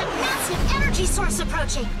on! There's a massive energy source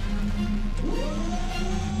approaching.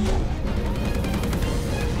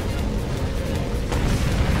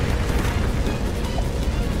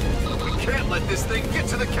 We can't let this thing get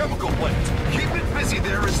to the chemical plant. Keep it busy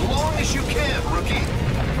there as long as you can, rookie.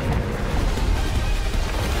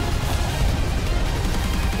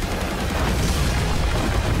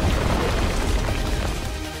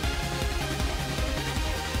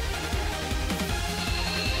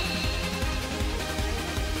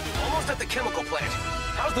 At the chemical plant.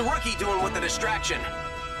 How's the rookie doing with the distraction?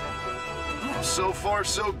 So far,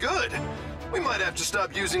 so good. We might have to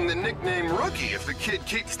stop using the nickname Rookie if the kid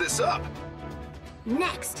keeps this up.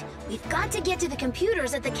 Next, we've got to get to the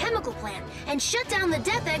computers at the chemical plant and shut down the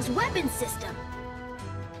Death Egg's weapon system.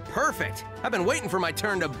 Perfect. I've been waiting for my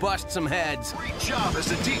turn to bust some heads. Great job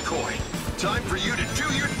as a decoy. Time for you to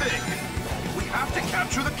do your thing. We have to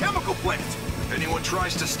capture the chemical plant. If anyone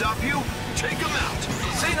tries to stop you, take them out.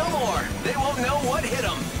 Say no more. They won't know what hit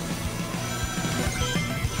them.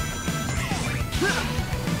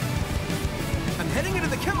 I'm heading into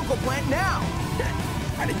the chemical plant now.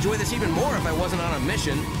 I'd enjoy this even more if I wasn't on a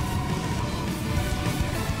mission.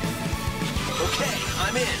 Okay,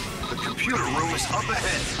 I'm in. The computer room is up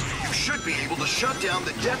ahead. You should be able to shut down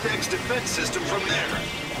the Death Egg's defense system from there.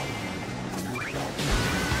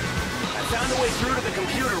 I found a way through to the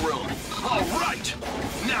computer room. All right!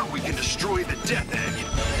 Now we can destroy the Death Egg.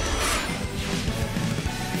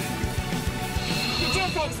 The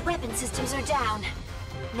Death Egg's weapon systems are down.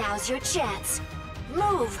 Now's your chance.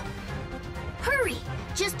 Move! Hurry!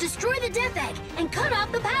 Just destroy the Death Egg and cut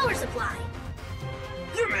off the power supply.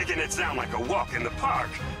 You're making it sound like a walk in the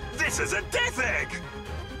park. This is a Death Egg!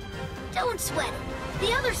 Don't sweat it.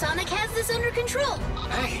 The other Sonic has this under control.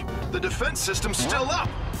 Hey, the defense system's still up.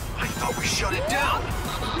 I thought we shut it down.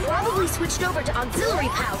 Probably switched over to auxiliary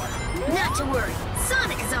power. Not to worry.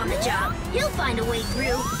 Sonic is on the job. He'll find a way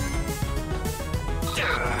through.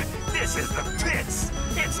 This is the pits.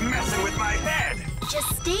 It's messing with my head.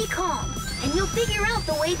 Just stay calm, and you'll figure out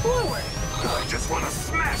the way forward. I just want to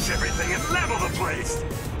smash everything and level the place.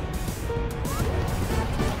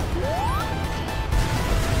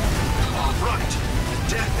 All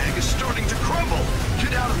tremble!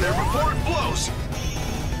 Get out of there before it blows!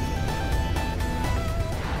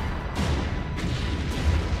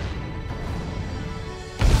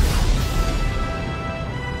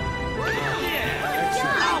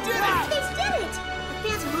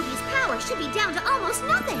 Should be down to almost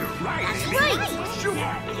nothing. That's right.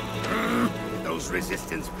 Those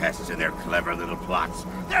resistance pests and their clever little plots.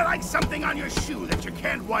 They're like something on your shoe that you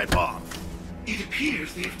can't wipe off. It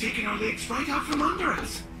appears they've taken our legs right out from under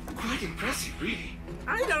us. Quite impressive, really.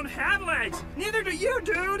 I don't have legs. Neither do you,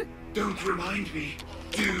 dude. Don't remind me,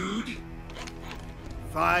 dude.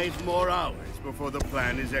 5 more hours before the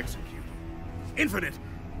plan is executed. Infinite,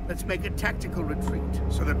 let's make a tactical retreat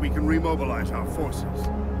so that we can remobilize our forces.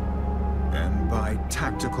 And by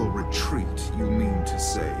tactical retreat, you mean to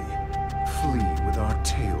say, flee with our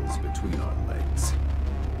tails between our legs.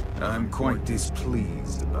 I'm quite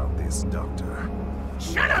displeased about this, Doctor.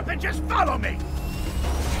 Shut up and just follow me!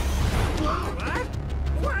 What?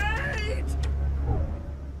 Wait!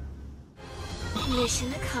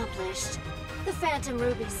 Mission accomplished. The Phantom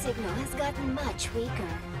Ruby signal has gotten much weaker.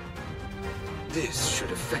 This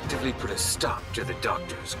should effectively put a stop to the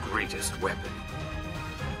Doctor's greatest weapon.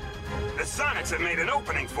 The Sonics have made an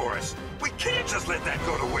opening for us. We can't just let that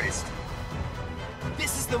go to waste.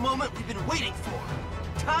 This is the moment we've been waiting for.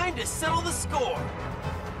 Time to settle the score.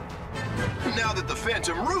 Now that the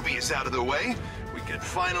Phantom Ruby is out of the way, we can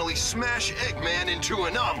finally smash Eggman into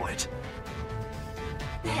an omelet.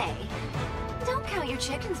 Hey, don't count your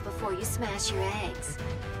chickens before you smash your eggs.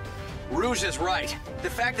 Rouge is right. The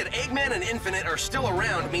fact that Eggman and Infinite are still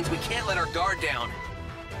around means we can't let our guard down.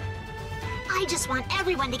 I just want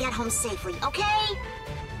everyone to get home safely, okay?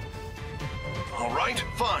 All right,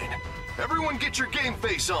 fine. Everyone get your game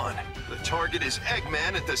face on. The target is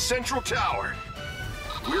Eggman at the Central Tower.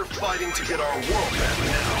 We're fighting to get our world back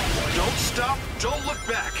now. Don't stop, don't look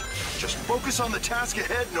back. Just focus on the task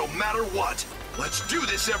ahead no matter what. Let's do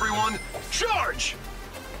this, everyone. Charge!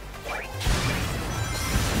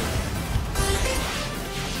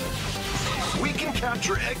 If we can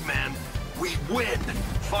capture Eggman, we win.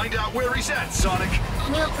 Find out where he's at, Sonic.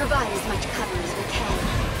 We'll provide as much cover as we can.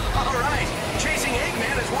 All right, chasing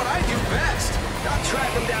Eggman is what I do best. I'll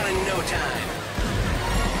track him down in no time.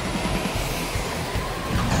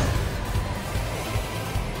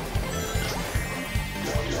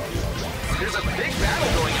 There's a big battle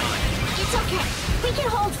going on. It's okay. We can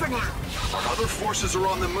hold for now. Our other forces are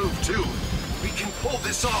on the move, too. We can pull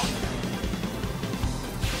this off.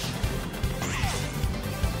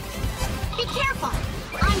 Be careful!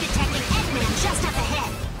 I'm detecting Eggman just up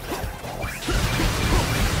ahead.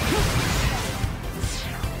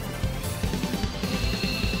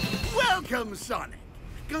 Welcome, Sonic.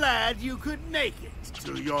 Glad you could make it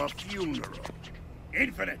to your funeral.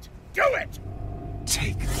 Infinite, do it!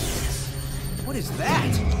 Take this. What is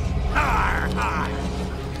that? Har, har!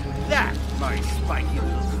 That, my spiky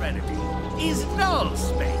little frenemy, is null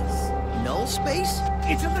space. Null space?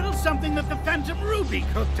 It's a little something that the Phantom Ruby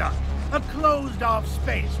cooked up. A closed-off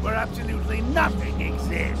space where absolutely nothing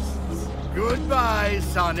exists. Goodbye,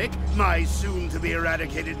 Sonic, my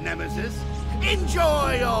soon-to-be-eradicated nemesis.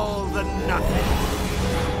 Enjoy all the nothing.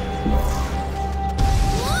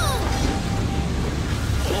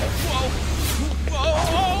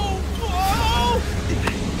 Whoa!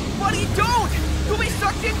 Buddy, don't! You'll be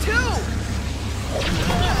sucked in too!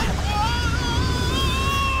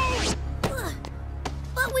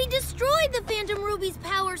 But we destroyed the Phantom Ruby's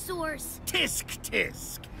power source. Tisk,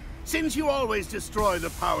 tisk. Since you always destroy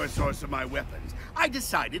the power source of my weapons, I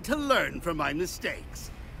decided to learn from my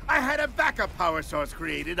mistakes. I had a backup power source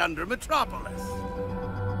created under Metropolis.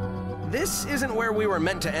 This isn't where we were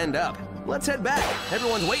meant to end up. Let's head back.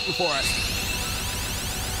 Everyone's waiting for us.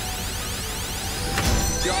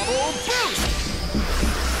 Double boost!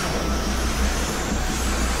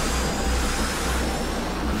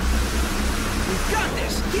 We've got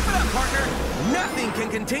this! Keep it up, partner! Nothing can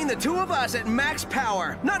contain the two of us at max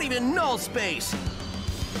power, not even null space!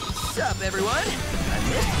 Sup, everyone? I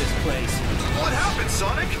missed this place. What happened,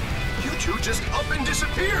 Sonic? You two just up and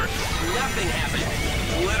disappeared. Nothing happened.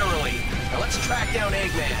 Literally. Now let's track down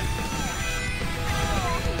Eggman.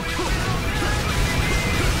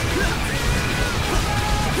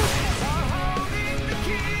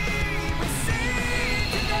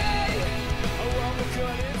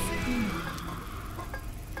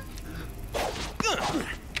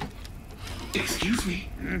 Excuse me,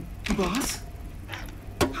 boss?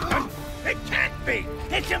 It can't be!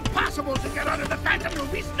 It's impossible to get out of the Phantom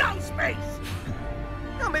Ruby's null space!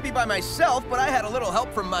 Well, maybe by myself, but I had a little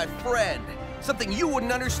help from my friend. Something you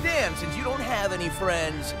wouldn't understand since you don't have any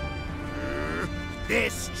friends.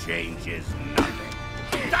 This changes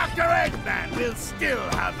nothing. Dr. Eggman will still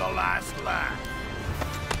have the last laugh.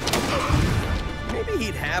 Maybe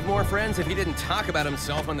he'd have more friends if he didn't talk about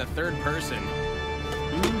himself in the third person.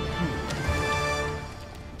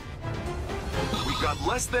 We've got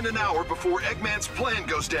less than an hour before Eggman's plan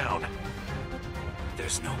goes down.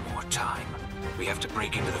 There's no more time. We have to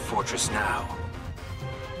break into the fortress now.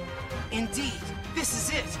 Indeed, this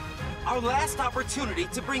is it. Our last opportunity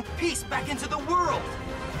to bring peace back into the world.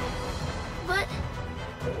 But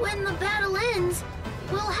when the battle ends,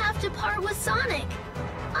 we'll have to part with Sonic.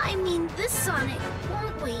 I mean, this Sonic,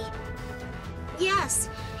 won't we? Yes.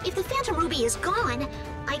 If the Phantom Ruby is gone,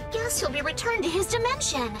 I guess he'll be returned to his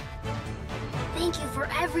dimension. Thank you for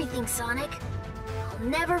everything, Sonic. I'll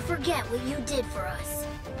never forget what you did for us.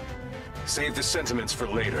 Save the sentiments for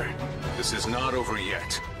later. This is not over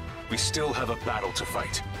yet. We still have a battle to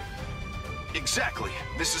fight. Exactly.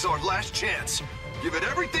 This is our last chance. Give it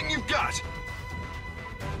everything you've got.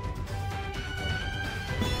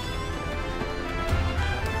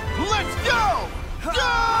 Let's go! Go!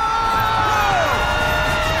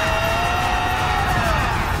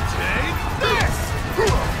 Take this!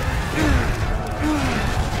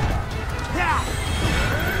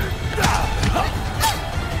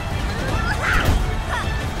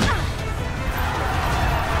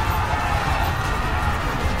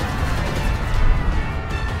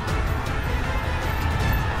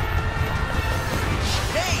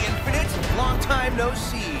 Hey, Infinite! Long time no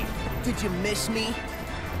see. Did you miss me?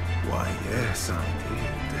 Why, yes, I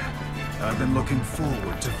did. I've been looking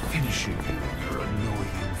forward to finishing you and your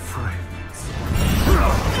annoying friends.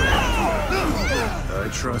 I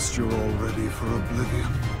trust you're all ready for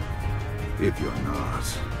oblivion. If you're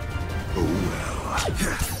not, oh well.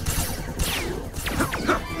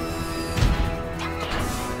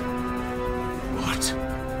 What?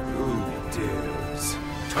 Who dares?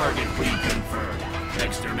 Target reconfirmed.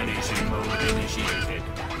 Extermination mode initiated.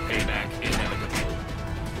 Payback inevitable.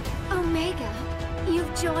 Omega,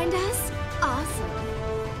 you've joined us? Awesome.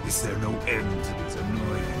 Is there no end to these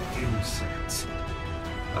annoying insects?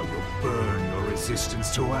 I will burn your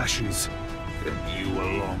resistance to ashes, and you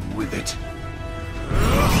along with it.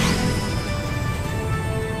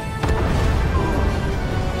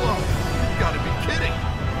 Whoa, you gotta be kidding!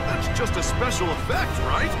 That's just a special effect,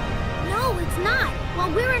 right? No, it's not.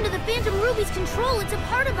 While we're under the Phantom Ruby's control, it's a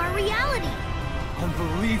part of our reality.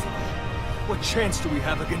 Unbelievable. What chance do we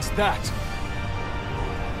have against that?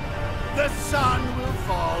 The sun will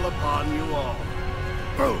fall upon you all.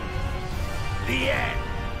 Boom! The end.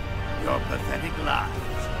 Your pathetic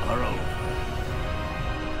lives are over.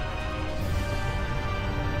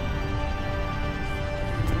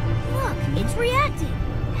 Look, it's reacting.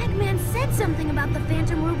 Eggman said something about the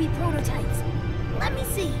Phantom Ruby prototypes. Let me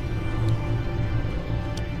see.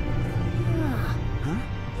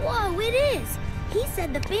 Whoa, it is! He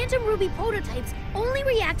said the Phantom Ruby prototypes only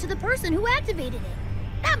react to the person who activated it.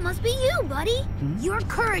 That must be you, buddy! Your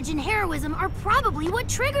courage and heroism are probably what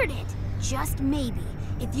triggered it. Just maybe,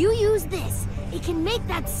 if you use this, it can make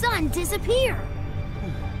that sun disappear.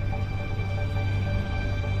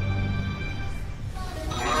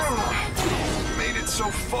 Made it so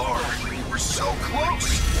far. We were so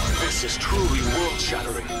close. This is truly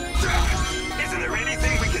world-shattering. Isn't there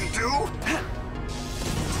anything we can do?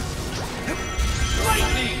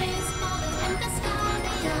 Lightning!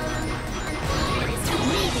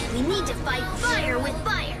 Maybe we need to fight fire with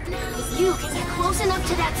fire. If you can get close enough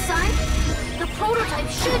to that sun, the prototype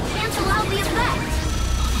should cancel out the effect.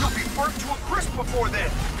 You'll be burnt to a crisp before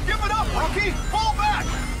then. Give it up, rookie! Fall back!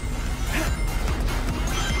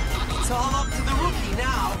 It's all up to the rookie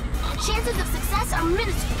now. Chances of success are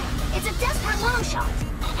minuscule. It's a desperate long shot.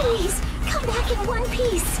 Please, come back in one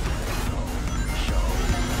piece.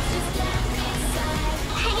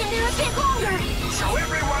 Hang in there a bit longer. Show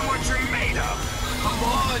everyone what you're made of. Come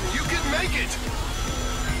on, you can make it!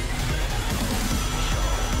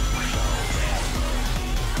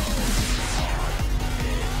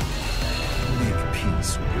 Make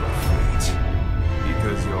peace with your fate,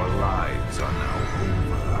 because your lives are now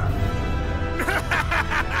over.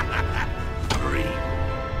 3,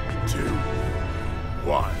 2,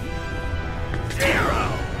 1,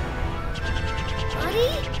 0!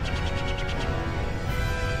 Buddy?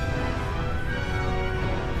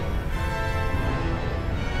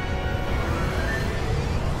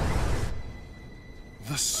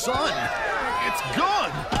 The sun! It's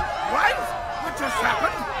gone! What? What just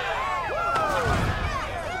happened?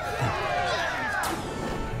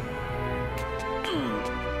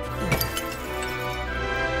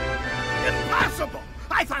 Impossible!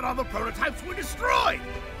 I thought all the prototypes were destroyed!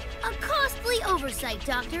 A costly oversight,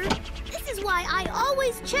 Doctor. This is why I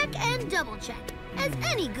always check and double-check, as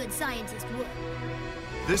any good scientist would.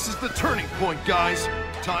 This is the turning point, guys.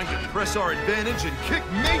 Time to press our advantage and kick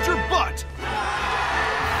major butt!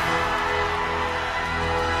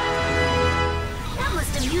 That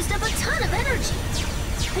must have used up a ton of energy.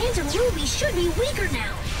 Phantom Ruby should be weaker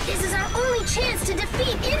now. This is our only chance to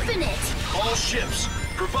defeat Infinite. All ships,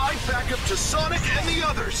 provide backup to Sonic and the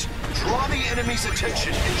others. Draw the enemy's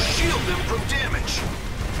attention and shield them from damage.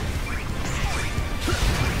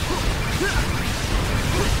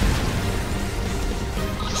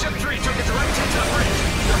 Ship 3 took its right into the bridge.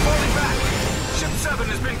 They're falling back. Ship 7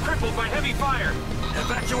 has been crippled by heavy fire.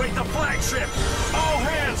 Evacuate the flagship! All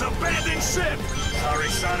hands, abandon ship! Sorry,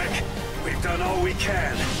 Sonic. We've done all we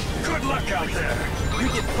can. Good luck out there. You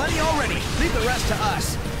did plenty already. Leave the rest to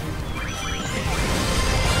us.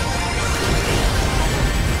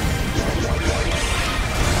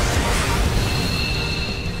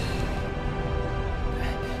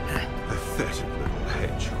 Pathetic little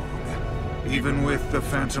hedgehog. Even with the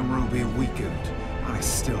Phantom Ruby weakened, I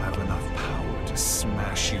still have enough power to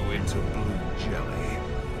smash you into blue jelly.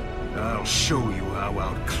 I'll show you how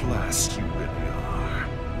outclassed you really are.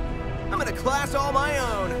 I'm in a class all my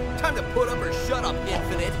own. Time to put up or shut up,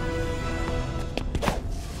 Infinite.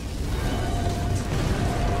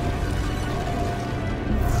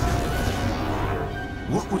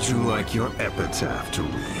 What would you like your epitaph to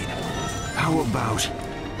read? How about,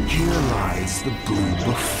 "Here lies the blue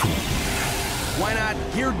buffoon"? Why not,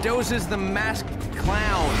 "Here dozes the masked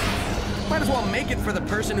clown"? Might as well make it for the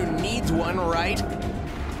person who needs one, right?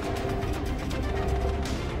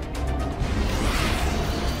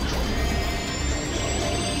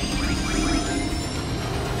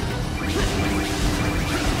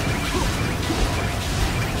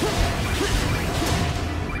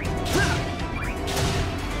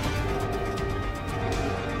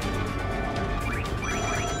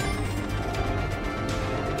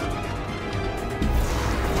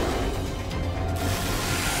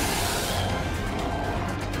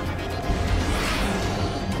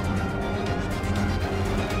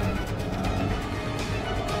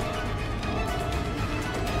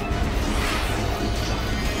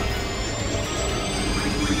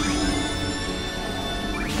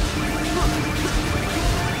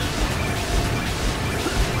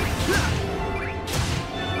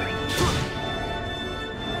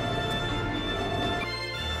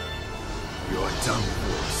 Done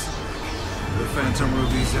for, Sonic. The Phantom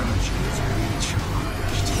Ruby's energy is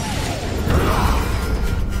recharged.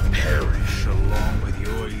 Perish along with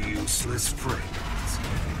your useless friends.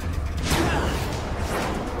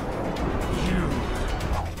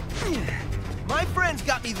 My friends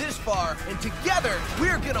got me this far, and together,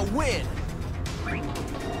 we're gonna win!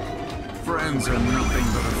 Friends are nothing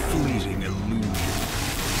but a fleeting illusion.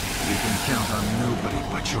 You can count on nobody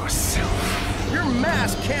but yourself. Your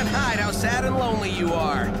mask can't hide how sad and lonely you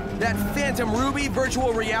are. That Phantom Ruby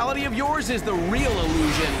virtual reality of yours is the real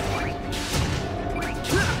illusion.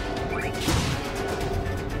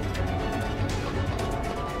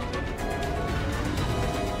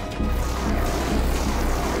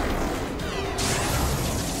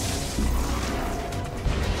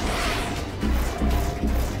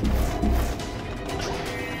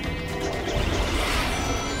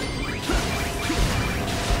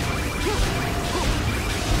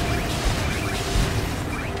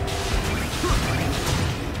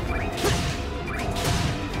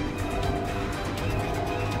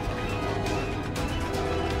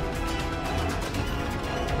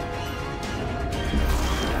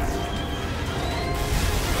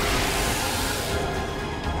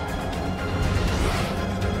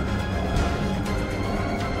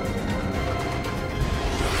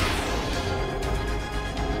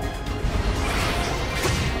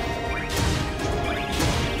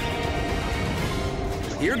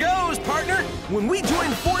 Here goes, partner! When we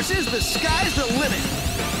join forces, the sky's the limit!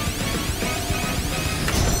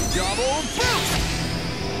 Double boost!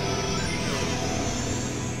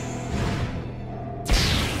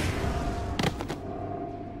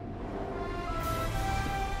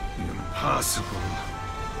 Impossible.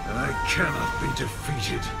 I cannot be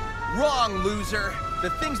defeated. Wrong, loser!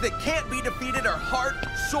 The things that can't be defeated are heart,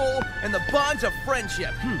 soul, and the bonds of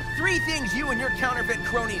friendship. 3 things you and your counterfeit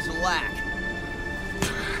cronies lack.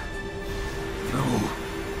 No,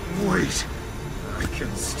 wait. I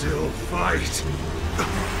can still fight.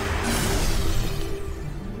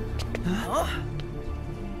 Huh?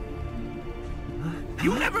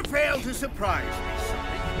 You never fail to surprise me,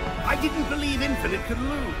 Sonic. I didn't believe Infinite could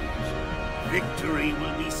lose. Victory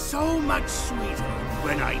will be so much sweeter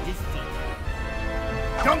when I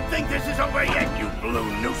defeat Don't think this is over yet, you blue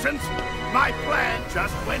nuisance! My plan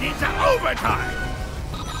just went into overtime!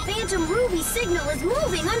 Phantom Ruby signal is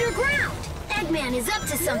moving underground! Eggman is up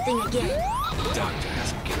to something again. The doctor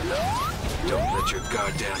hasn't given up. Don't let your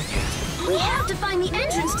guard down yet. We have to find the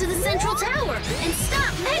entrance to the central tower and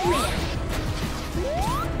stop Eggman!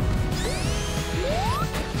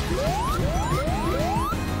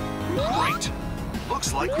 Great!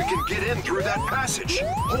 Looks like we can get in through that passage.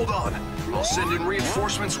 Hold on. I'll send in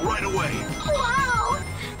reinforcements right away. Wow!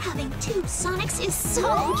 Having two Sonics is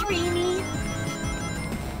so dreamy.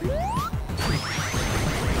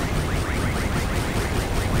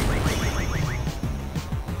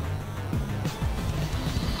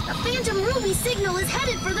 The Phantom Ruby signal is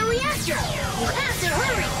headed for the reactor! You have to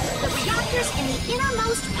hurry! The reactor's in the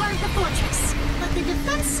innermost part of the fortress. But the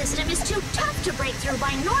defense system is too tough to break through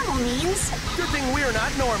by normal means. Good thing we're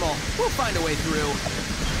not normal. We'll find a way through.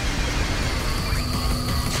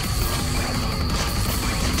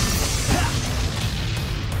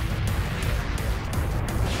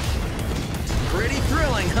 Pretty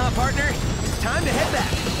thrilling, huh, partner? Time to head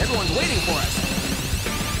back. Everyone's waiting for us.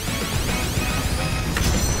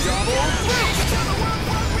 Double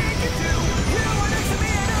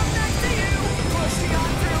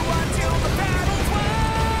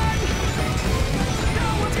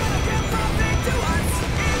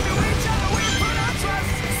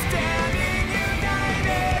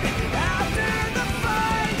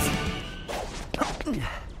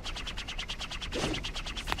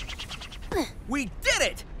We did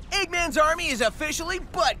it! Eggman's army is officially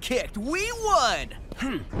butt-kicked. We won!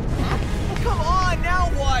 Come on, now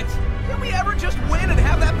what? Can we ever just win and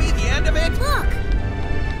have that be the end of it? Look!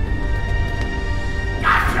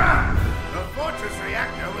 Gotcha! The fortress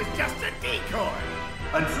reactor was just a decoy.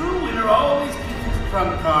 A true winner always keeps his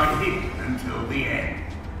trump card hidden until the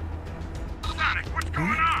end. Sonic, what's going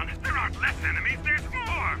on? There aren't less enemies, there's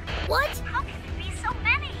more! What? How can there be so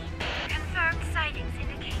many? Confirmed sightings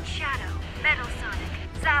indicate Shadow, Metal Sonic,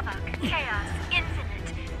 Zavok, Chaos,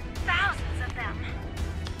 Infinite. Thousands of them.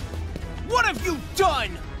 What have you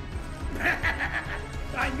done?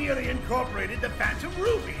 I merely incorporated the Phantom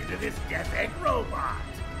Ruby into this Death Egg robot.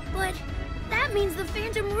 But that means the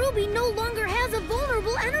Phantom Ruby no longer has a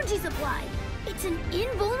vulnerable energy supply. It's an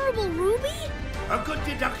invulnerable ruby? A good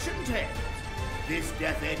deduction, Tails. This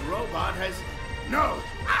Death Egg robot has... No,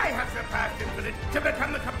 I have surpassed Infinite to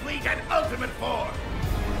become the complete and ultimate form.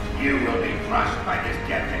 You will be crushed by this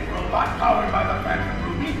Death Egg robot powered by the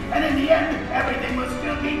Phantom Ruby, and in the end, everything will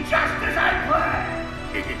still be just as I planned.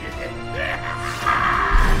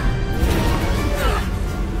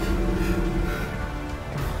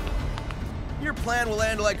 Your plan will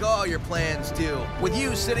end like all your plans do, with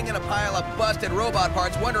you sitting in a pile of busted robot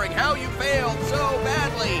parts wondering how you failed so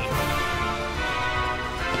badly.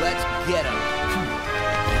 Let's get him.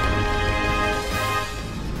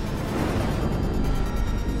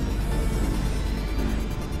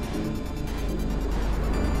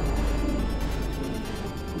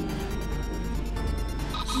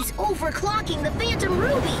 He's overclocking the Phantom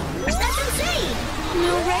Ruby! That's insane!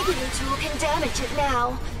 No regular tool can damage it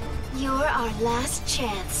now. You're our last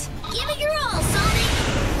chance. Give it your all,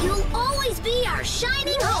 Sonic! You'll always be our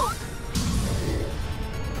shining hope!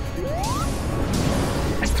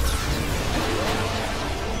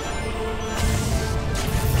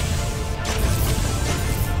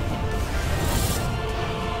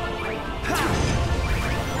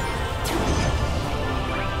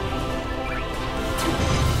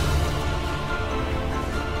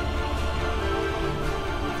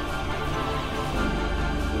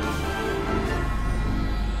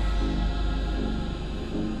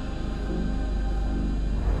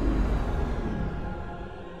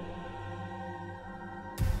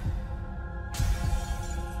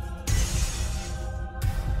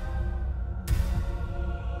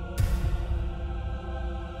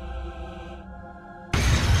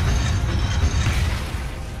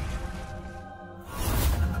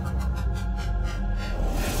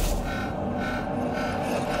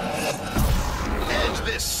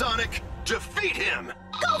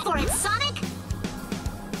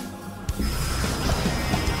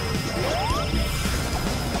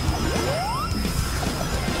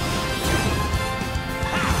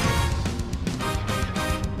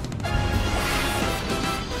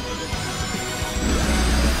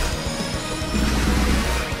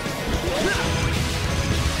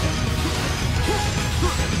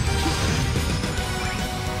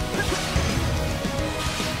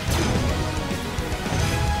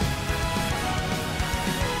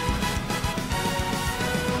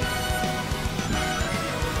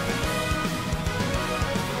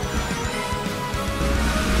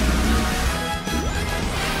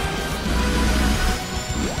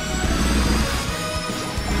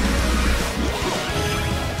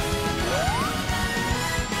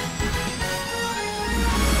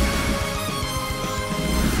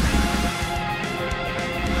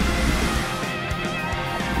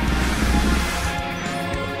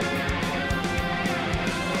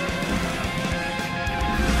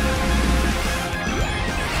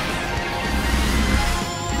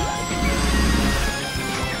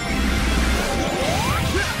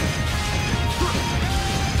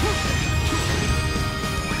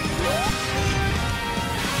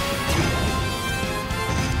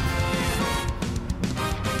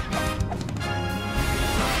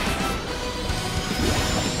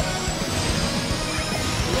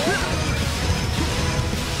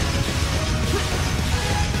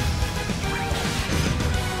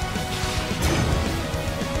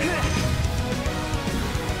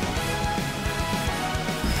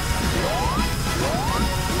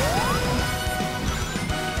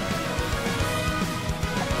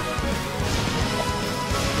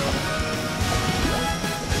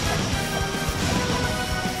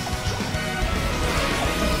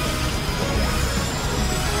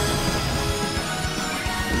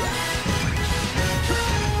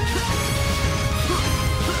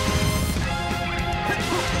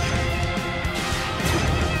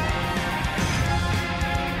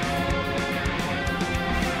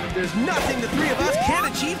 There's nothing the three of us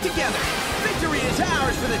can't achieve together. Victory is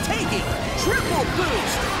ours for the taking. Triple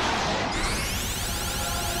boost!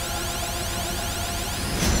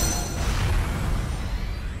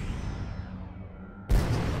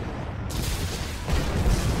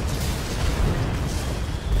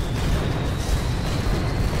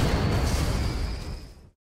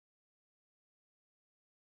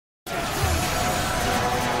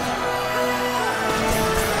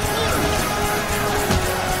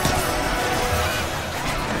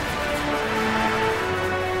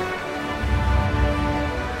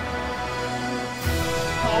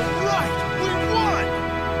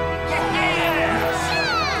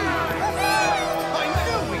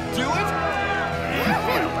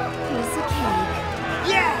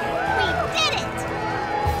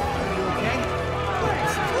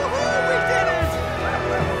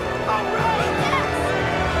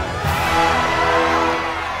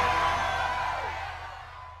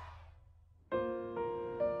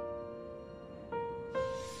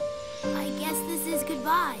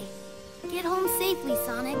 Get home safely,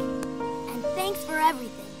 Sonic. And thanks for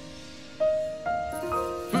everything.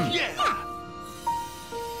 Yeah!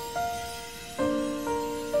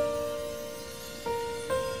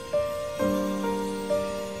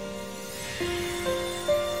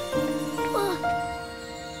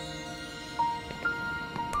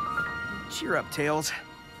 Cheer up, Tails.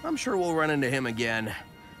 I'm sure we'll run into him again.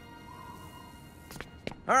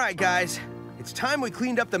 All right, guys. It's time we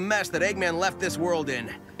cleaned up the mess that Eggman left this world in.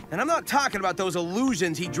 And I'm not talking about those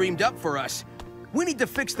illusions he dreamed up for us. We need to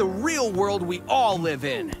fix the real world we all live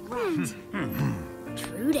in. Right.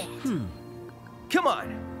 True that. Come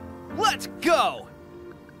on. Let's go!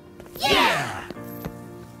 Yeah!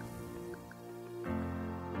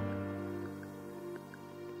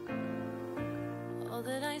 All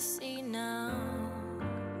that I see now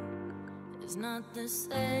is not the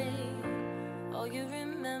same. All you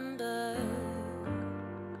remember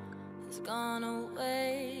has gone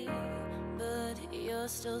away, but you're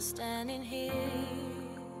still standing here.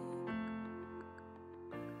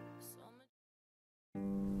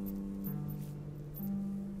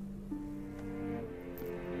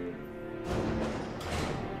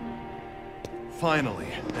 Finally,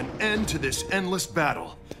 an end to this endless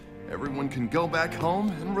battle. Everyone can go back home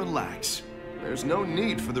and relax. There's no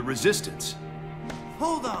need for the resistance.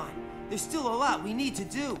 Hold on! There's still a lot we need to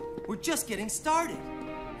do. We're just getting started.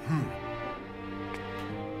 Huh?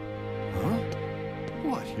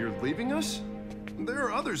 What, you're leaving us? There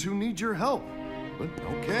are others who need your help. But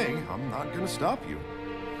okay, I'm not gonna stop you.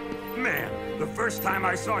 Man, the first time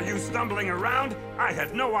I saw you stumbling around, I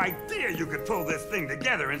had no idea you could pull this thing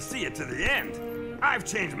together and see it to the end. I've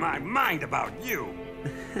changed my mind about you.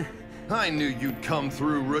 I knew you'd come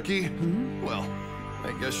through, rookie. Well,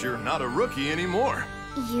 I guess you're not a rookie anymore.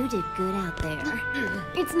 You did good out there.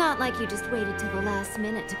 It's not like you just waited till the last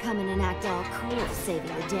minute to come in and act all cool,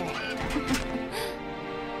 saving the day.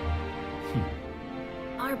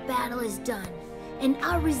 Our battle is done, and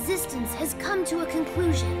our resistance has come to a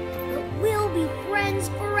conclusion. But we'll be friends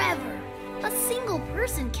forever. A single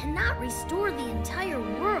person cannot restore the entire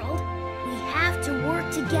world. We have to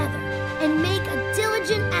work together and make a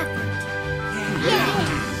diligent effort.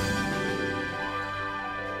 Yeah!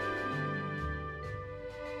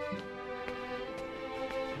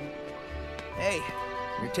 Hey,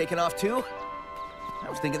 you're taking off too? I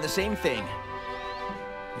was thinking the same thing.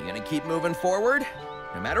 You gonna keep moving forward?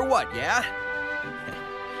 No matter what, yeah?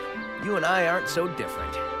 You and I aren't so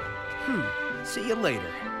different. See you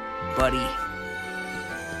later, buddy.